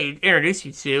 Let me introduce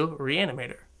you to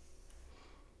Reanimator.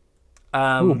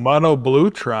 Mono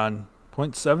Blue Tron,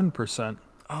 0.7%.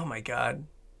 Oh my god.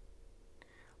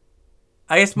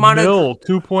 I guess Mono... Mill,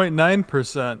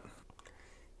 2.9%.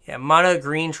 Yeah, Mono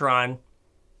Green Tron.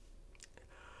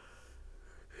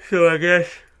 So I guess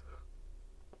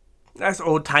that's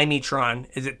old-timey Tron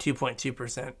is at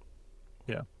 2.2%.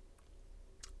 Yeah.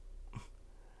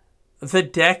 The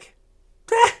deck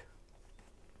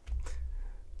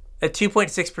at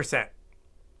 2.6%.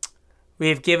 We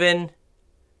have given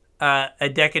a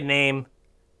deck a name,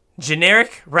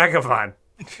 Generic Ragavan.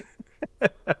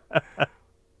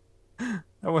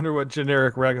 I wonder what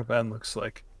generic Ragavan looks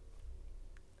like.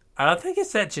 I don't think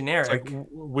it's that generic. It's like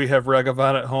we have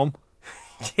Ragavan at home.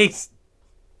 Jeez.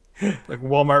 Like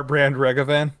Walmart brand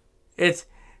Ragavan. It's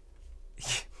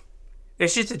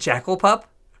just a jackal pup.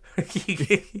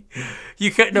 you,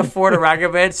 you couldn't afford a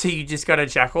Ragavan, so you just got a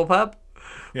Jackal Pup.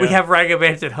 We Yeah. have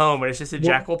Ragavans at home, and it's just a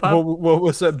Jackal Pup. What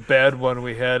was that bad one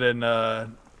we had in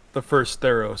the first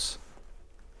Theros?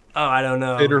 Oh, I don't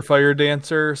know. Satyr Fire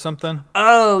Dancer or something?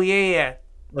 Oh, yeah.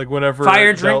 Like whenever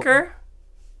Fire it dealt- Drinker?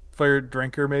 Fire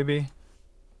Drinker, maybe?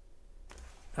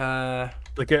 Uh,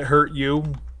 Like it hurt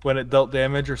you when it dealt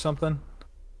damage or something?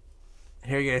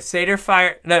 Here you go. Satyr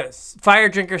Fire. No, Fire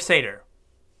Drinker Satyr.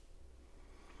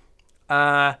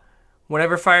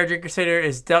 Whenever Fire Drinker Satyr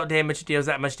is dealt damage, it deals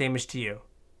that much damage to you.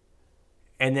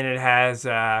 And then it has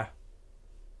fire.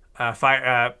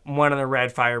 One on the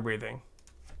red, fire breathing.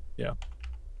 Yeah.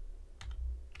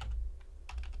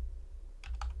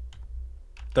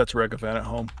 That's Ragavan at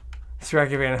home. It's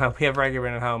Ragavan at home. We have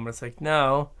Ragavan at home. It's like,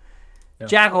 no. Yeah.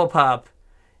 Jackal Pup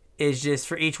is just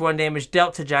for each 1 damage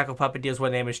dealt to Jackal Pup, it deals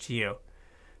 1 damage to you.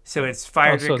 So it's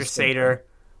Fire so Drinker it's the same Satyr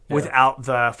without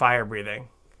the fire breathing.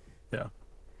 Yeah.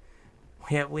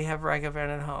 We have Ragavan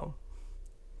at home.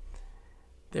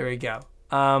 There we go.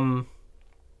 I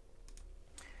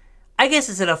guess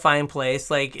it's in a fine place.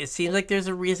 Like, it seems like there's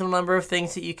a reasonable number of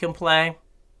things that you can play.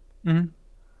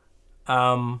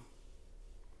 Mm-hmm.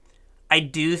 I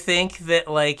do think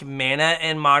that, like, mana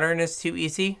in Modern is too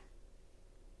easy.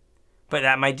 But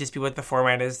that might just be what the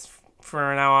format is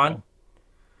from now on.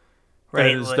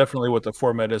 Right? That is definitely what the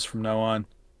format is from now on.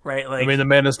 Right? Like, I mean, the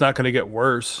mana's not going to get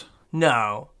worse.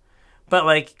 no. But,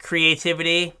 like,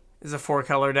 Creativity is a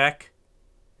 4-color deck.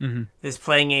 Mm-hmm. Is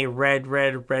playing a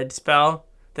red spell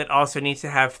that also needs to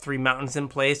have 3 mountains in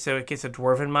place so it gets a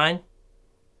Dwarven Mine.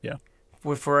 Yeah.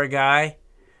 For a guy.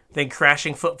 Then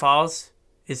Crashing Footfalls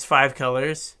is 5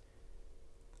 colors.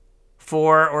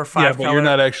 4 or 5 Yeah, but color. you're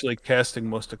not actually casting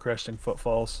most of Crashing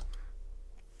Footfalls.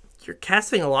 You're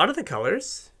casting a lot of the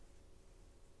colors.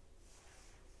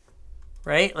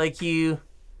 Right? Like you...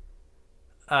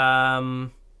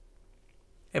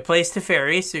 It plays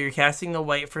Teferi, so you're casting the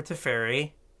white for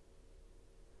Teferi.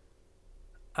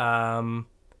 You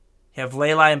have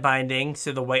Leyline Binding,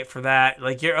 so the white for that.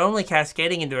 Like, you're only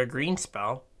cascading into a green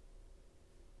spell.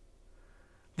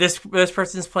 This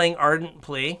person's playing Ardent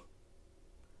Plea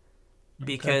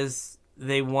because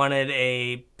they wanted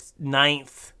a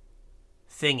 9th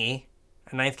thingy,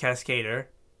 a 9th Cascader.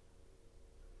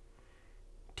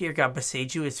 Dear God,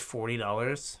 Boseiju is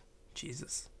 $40.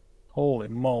 Jesus. Holy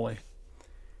moly.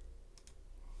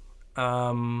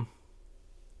 And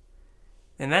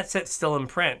that set's still in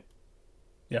print.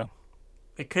 Yeah.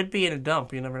 It could be in a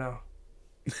dump. You never know.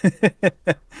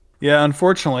 Yeah,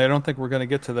 unfortunately, I don't think we're going to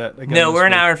get to that again. No, we're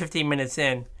an week. hour and 15 minutes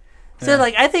in. So, Yeah.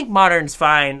 like, I think Modern's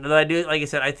fine. Though I do, like I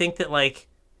said, I think that, like,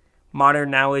 Modern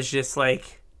now is just,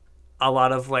 like, a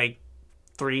lot of, like,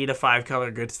 3 to 5 color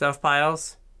good stuff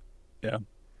piles. Yeah.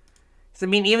 So, I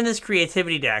mean, even this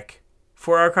Creativity deck,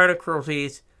 4 Arcana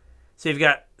Cruelties. So, you've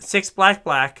got 6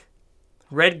 black,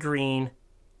 red, green,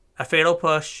 a Fatal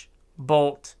Push,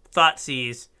 Bolt,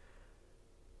 Thoughtseize,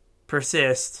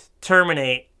 Persist,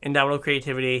 Terminate, Indomitable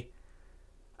Creativity.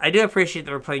 I do appreciate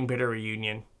that we're playing Bitter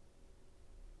Reunion.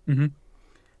 Mm-hmm.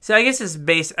 So I guess it's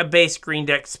a base green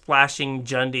deck splashing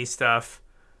Jundi stuff.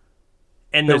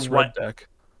 And Base the red deck.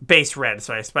 Base red,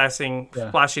 sorry. Splashing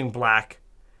black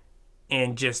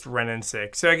and just running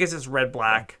 6. So I guess it's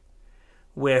red-black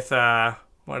with,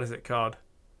 what is it called?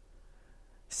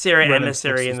 Serra Red and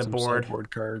Emissary in the some board. sideboard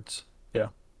cards. Yeah.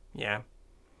 Yeah.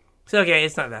 So, okay,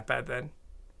 it's not that bad then.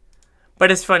 But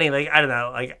it's funny, like, I don't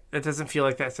know, like, it doesn't feel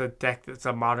like that's a deck that's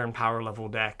a modern power level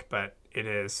deck, but it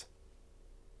is.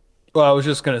 Well, I was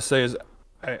just going to say, is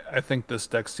I think this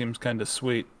deck seems kind of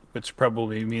sweet, which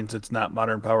probably means it's not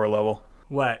modern power level.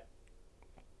 What?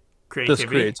 Creativity? This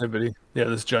creativity. Yeah,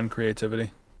 this Jund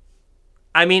creativity.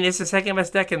 I mean, it's the second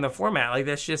best deck in the format. Like,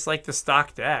 that's just like the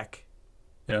stock deck.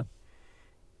 Yeah.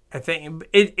 I think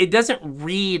it doesn't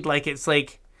read like it's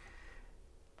like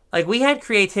we had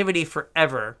creativity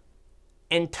forever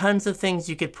and tons of things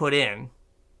you could put in.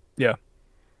 Yeah.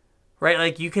 Right?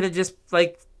 Like, you could have just,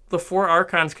 like, the 4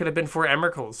 Archons could have been 4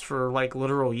 Emeralds for, like,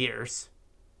 literal years.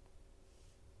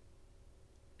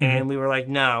 And we were like,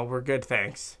 no, we're good,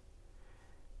 thanks.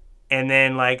 And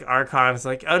then, like, Archon's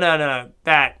like, oh, no,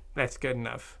 that's good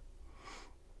enough.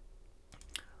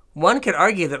 One could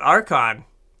argue that Archon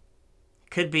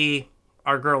could be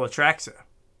our girl Atraxa.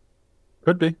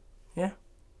 Could be. Yeah.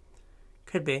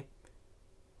 Could be.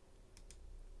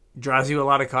 Draws you a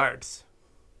lot of cards.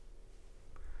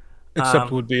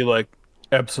 Except would be, like,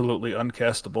 absolutely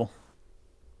uncastable.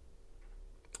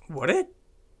 Would it?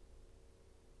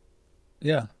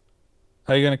 Yeah.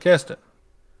 How you going to cast it?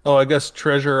 Oh, I guess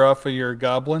treasure off of your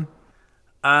goblin?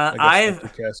 I guess you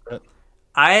have to cast it.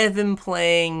 I have been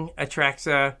playing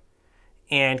Atraxa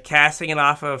and casting it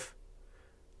off of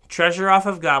treasure off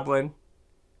of Goblin,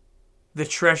 the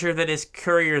treasure that is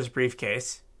Courier's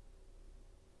briefcase.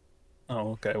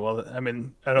 Oh, okay. Well, I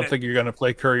mean, I don't think you're going to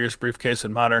play Courier's briefcase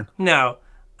in Modern. No.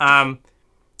 And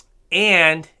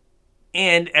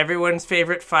everyone's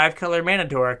favorite 5-color mana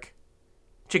dork,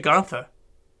 Jegantha.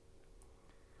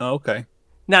 Oh, okay.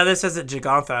 Now, this isn't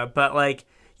Jegantha, but, like,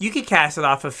 you could cast it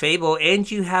off of Fable, and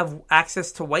you have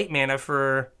access to white mana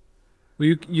for...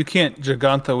 Well, you can't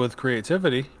Jegantha with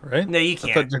creativity, right? No, you I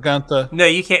thought can't. Jegantha... No,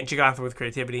 you can't Jegantha with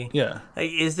creativity. Yeah.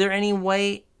 Like, is there any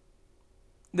white...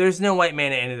 There's no white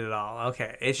mana in it at all.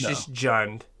 Okay, it's No. just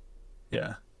Jund.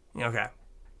 Yeah. Okay.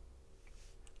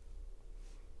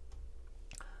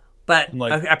 But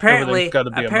Like, apparently, everything's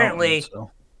gotta be a mountain,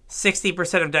 so.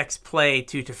 60% of decks play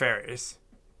 2 Teferis.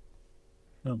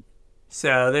 Oh.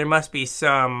 So there must be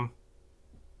some...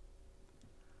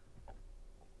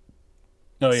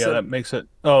 Oh, yeah, So- that makes it...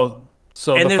 Oh,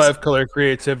 so And the there's- 5-color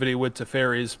creativity with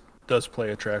Teferis does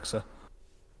play Atraxa.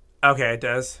 Okay, it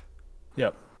does.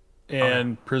 Yep.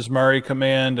 And Prismari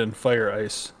Command and Fire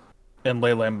Ice. And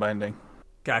Leyline Binding.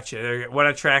 Gotcha. One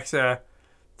Atraxa,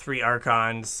 3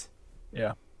 Archons.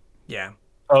 Yeah. Yeah.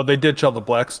 Oh, they ditch all the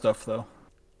black stuff, though.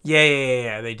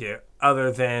 Yeah, they do.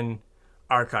 Other than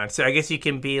Archon. So I guess you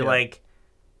can be like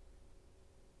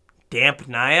Damp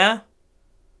Naya?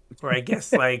 Or I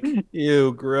guess like...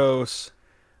 Ew, gross.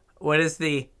 What is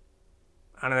the...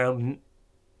 I don't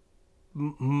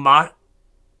know...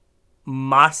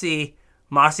 Mossy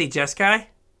Jeskai?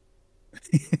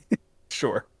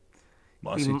 Sure.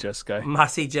 Mossy Jeskai.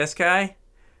 Mossy Jeskai?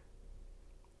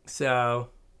 So...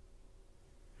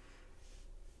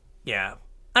 Yeah.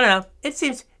 I don't know. It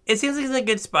seems like it's in a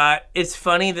good spot. It's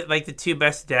funny that like the 2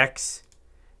 best decks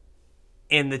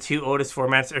in the 2 oldest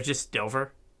formats are just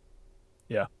Delver.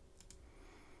 Yeah.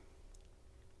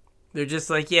 They're just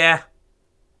like, yeah.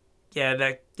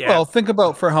 Well, think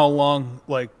about for how long,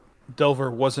 like,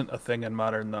 Delver wasn't a thing in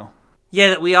Modern, though. Yeah,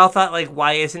 that we all thought, like,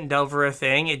 why isn't Delver a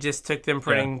thing? It just took them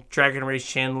putting Dragon Race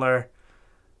Chandler.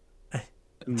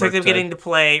 Took them getting to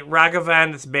play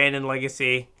Ragavan that's banned in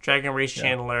Legacy, Dragon Race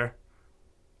Chandler,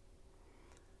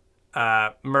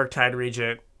 Murktide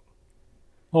Regent.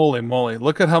 Holy moly.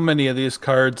 Look at how many of these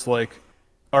cards, like,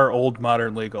 are old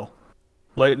Modern legal.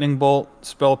 Lightning Bolt,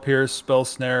 Spell Pierce, Spell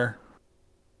Snare,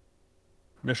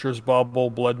 Mishra's Bauble,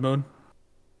 Blood Moon.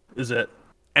 Is it?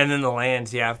 And then the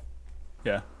lands, yeah.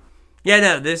 Yeah. Yeah,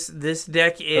 no, this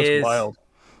deck is... That's wild.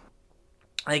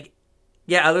 Like,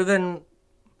 yeah, other than...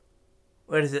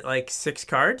 What is it, like 6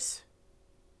 cards?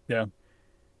 Yeah.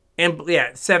 And, yeah,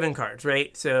 7 cards,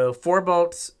 right? So 4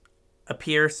 bolts, a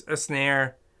pierce, a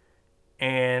snare,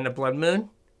 and a blood moon.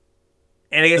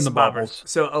 And I guess And the bobbers. baubles.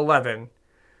 So 11.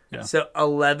 Yeah. So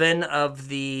 11 of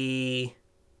the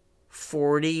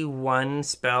 41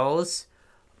 spells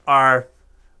were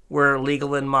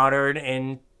legal in Modern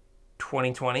in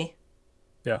 2020.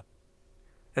 Yeah.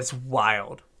 That's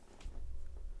wild.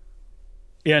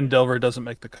 And Delver doesn't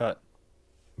make the cut.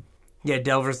 Yeah,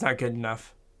 Delver's not good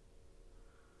enough.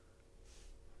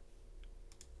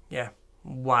 Yeah,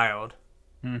 wild.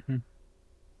 Mm-hmm.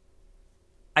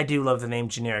 I do love the name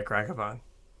Generic Ragavan.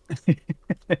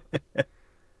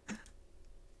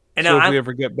 And So now if we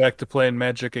ever get back to playing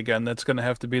Magic again, that's going to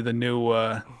have to be the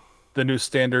new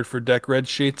standard for deck red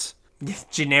sheets.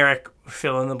 generic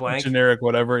fill in the blank. Generic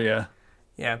whatever, yeah.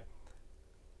 Yeah.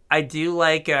 I do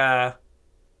like the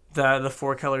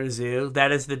 4-color zoo.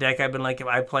 That is the deck I've been like, if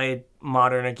I played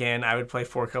Modern again, I would play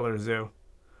 4-color zoo.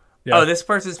 Yeah. Oh, this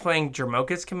person's playing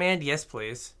Jermoka's Command? Yes,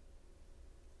 please.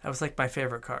 That was like my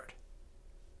favorite card.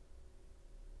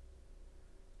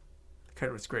 The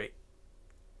card was great.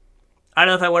 I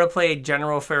don't know if I want to play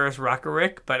General Ferris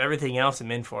Rockerick, but everything else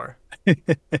I'm in for.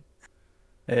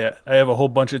 Yeah, I have a whole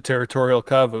bunch of Territorial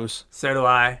Kavus. So do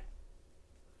I.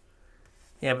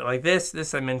 Yeah, but like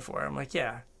this I'm in for. I'm like,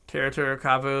 yeah, Territorial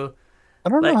Kavu. I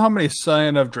don't Like- know how many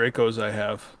Scion of Dracos I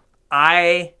have.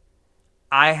 I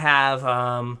have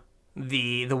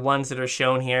the ones that are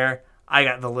shown here. I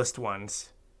got the list ones.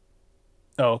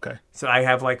 Oh, okay. So I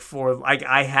have like 4, like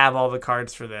I have all the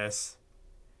cards for this.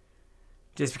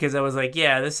 Just because I was like,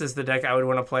 yeah, this is the deck I would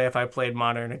want to play if I played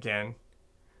Modern again.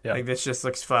 Yeah. Like this just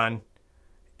looks fun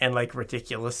and like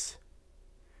ridiculous.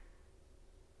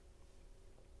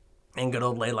 And good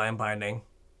old Leyline Binding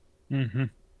Mm-hmm.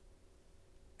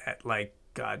 at like,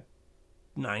 God,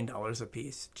 $9 a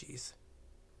piece. Jeez.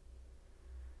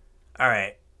 All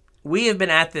right. We have been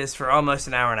at this for almost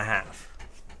an hour and a half.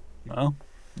 Well,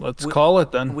 let's call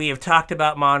it then. We have talked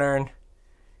about Modern.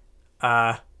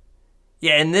 Yeah,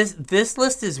 and this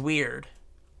list is weird.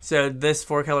 So this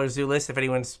 4-color zoo list, if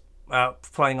anyone's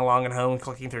playing along at home,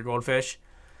 clicking through Goldfish.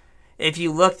 If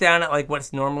you look down at like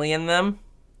what's normally in them,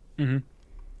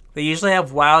 they usually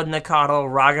have Wild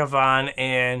Nacatl, Ragavan,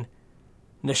 and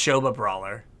Nashoba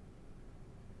Brawler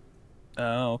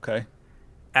Oh, okay.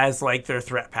 as like their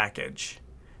threat package.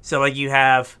 So like you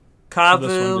have So this one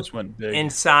Kavu just went big.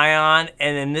 and Scion,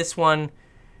 and then this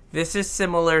is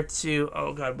similar to,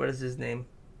 oh god, what is his name?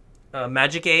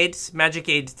 Magic Aids. Magic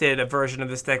Aids did a version of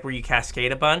this deck where you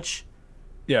cascade a bunch.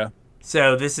 Yeah.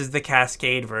 So this is the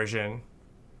cascade version.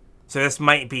 So this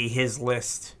might be his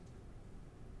list.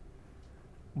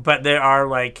 But there are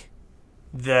like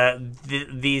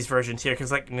these versions here,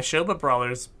 because like Nashoba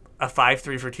Brawler's a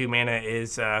 5/3 for 2 mana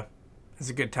is a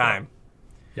good time.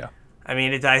 Yeah. I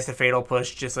mean, it dies to Fatal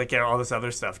Push just like all this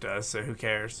other stuff does, so who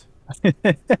cares?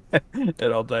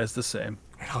 It all dies the same.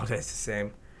 It all dies the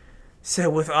same. So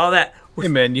with all that, Hey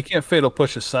man, you can't fatal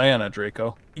push a Scion at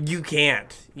Draco. you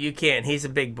can't. You can't. He's a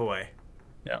big boy.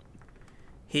 Yeah.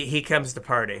 He comes to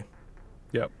party.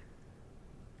 Yep.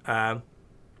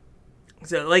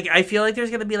 So like I feel like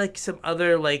there's gonna be like some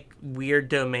other like weird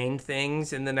domain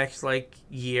things in the next like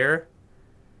year,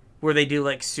 where they do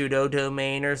like pseudo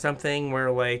domain or something,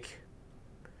 where like,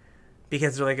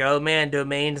 because they're like, oh man,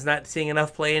 domain's not seeing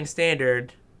enough play in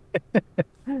standard.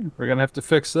 We're gonna have to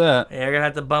fix that. They're gonna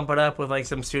have to bump it up with like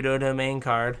some pseudo domain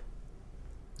card.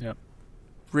 Yep.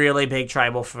 Really big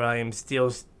tribal flames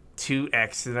deals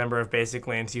 2x the number of basic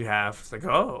lands you have. It's like,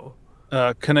 oh.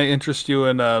 Can I interest you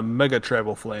in Mega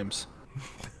Tribal Flames?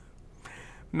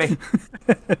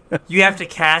 You have to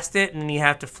cast it, and then you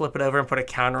have to flip it over and put a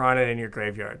counter on it in your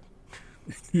graveyard.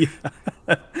 Yeah.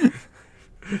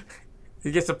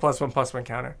 It gets a +1/+1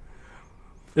 counter.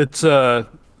 It's the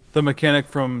mechanic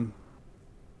from,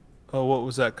 oh, what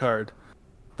was that card?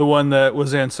 The one that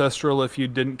was ancestral if you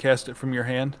didn't cast it from your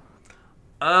hand?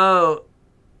 Oh,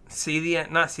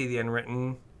 not see the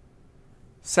unwritten.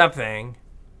 Something.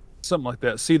 Something like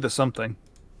that. See the something.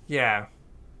 Yeah.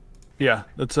 Yeah,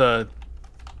 that's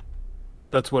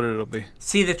what it'll be.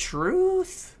 See the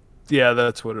truth? Yeah,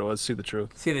 that's what it was. See the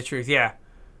truth. See the truth, yeah.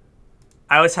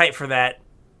 I was hyped for that.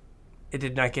 It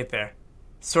did not get there.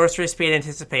 Sorcery Speed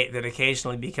Anticipate that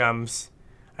occasionally becomes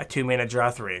a 2-mana draw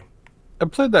 3. I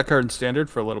played that card in Standard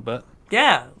for a little bit.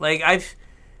 Yeah, like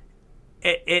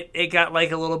it got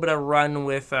like a little bit of run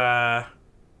with oh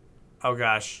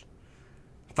gosh.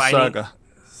 Saga.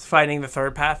 Founding the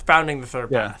third path.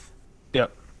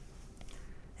 Yep.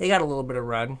 It got a little bit of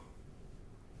run.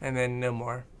 And then no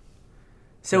more.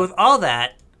 So with all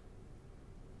that,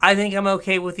 I think I'm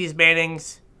okay with these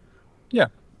bannings. Yeah.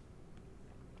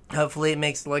 Hopefully it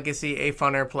makes Legacy a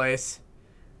funner place.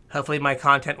 Hopefully my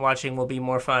content watching will be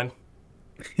more fun.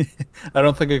 I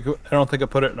don't think I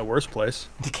put it in a worse place.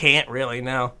 You can't really,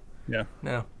 no. Yeah.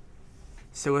 No.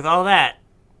 So with all that,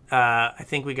 I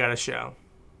think we got a show.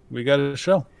 We got a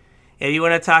show. If you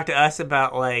want to talk to us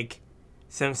about like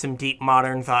some deep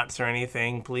modern thoughts or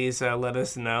anything, please let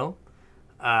us know.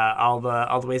 All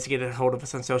the ways to get a hold of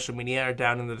us on social media are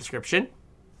down in the description.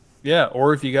 Yeah,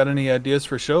 or if you got any ideas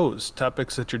for shows,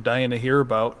 topics that you're dying to hear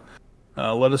about,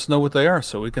 let us know what they are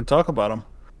so we can talk about them.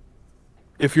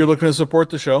 If you're looking to support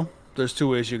the show, there's 2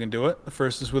 ways you can do it. The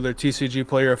first is with our TCG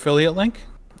Player affiliate link,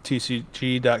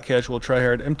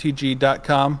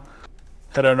 tcg.casualtryhardmtg.com.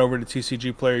 Head on over to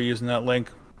TCG Player using that link,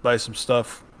 buy some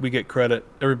stuff, we get credit,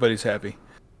 everybody's happy.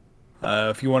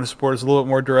 If you want to support us a little bit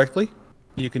more directly,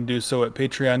 you can do so at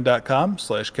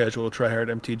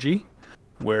patreon.com/casualtryhardmtg,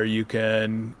 where you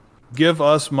can give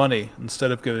us money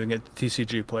instead of giving it to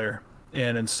TCG Player.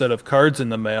 And instead of cards in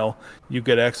the mail, you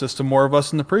get access to more of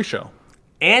us in the pre-show.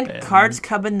 And cards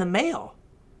come in the mail.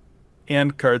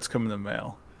 And cards come in the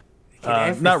mail.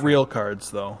 Not Not real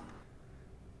cards, though.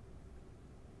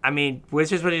 I mean,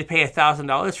 Wizards would need to pay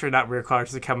 $1,000 for not real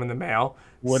cards to come in the mail.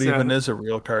 What even is a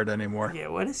real card anymore? Yeah,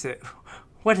 what is it?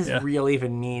 What does real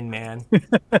even mean, man?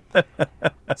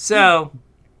 So,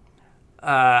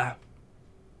 I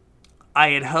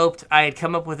had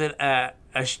come up with a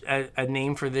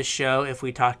name for this show if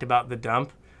we talked about the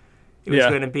dump. It was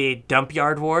going to be Dump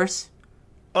Yard Wars.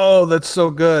 Oh, that's so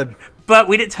good. But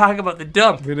we didn't talk about the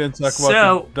dump. We didn't talk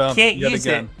about the dump can't yet use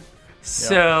again. it.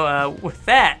 So with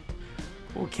that,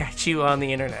 we'll catch you on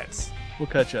the internets. We'll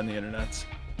catch you on the internets.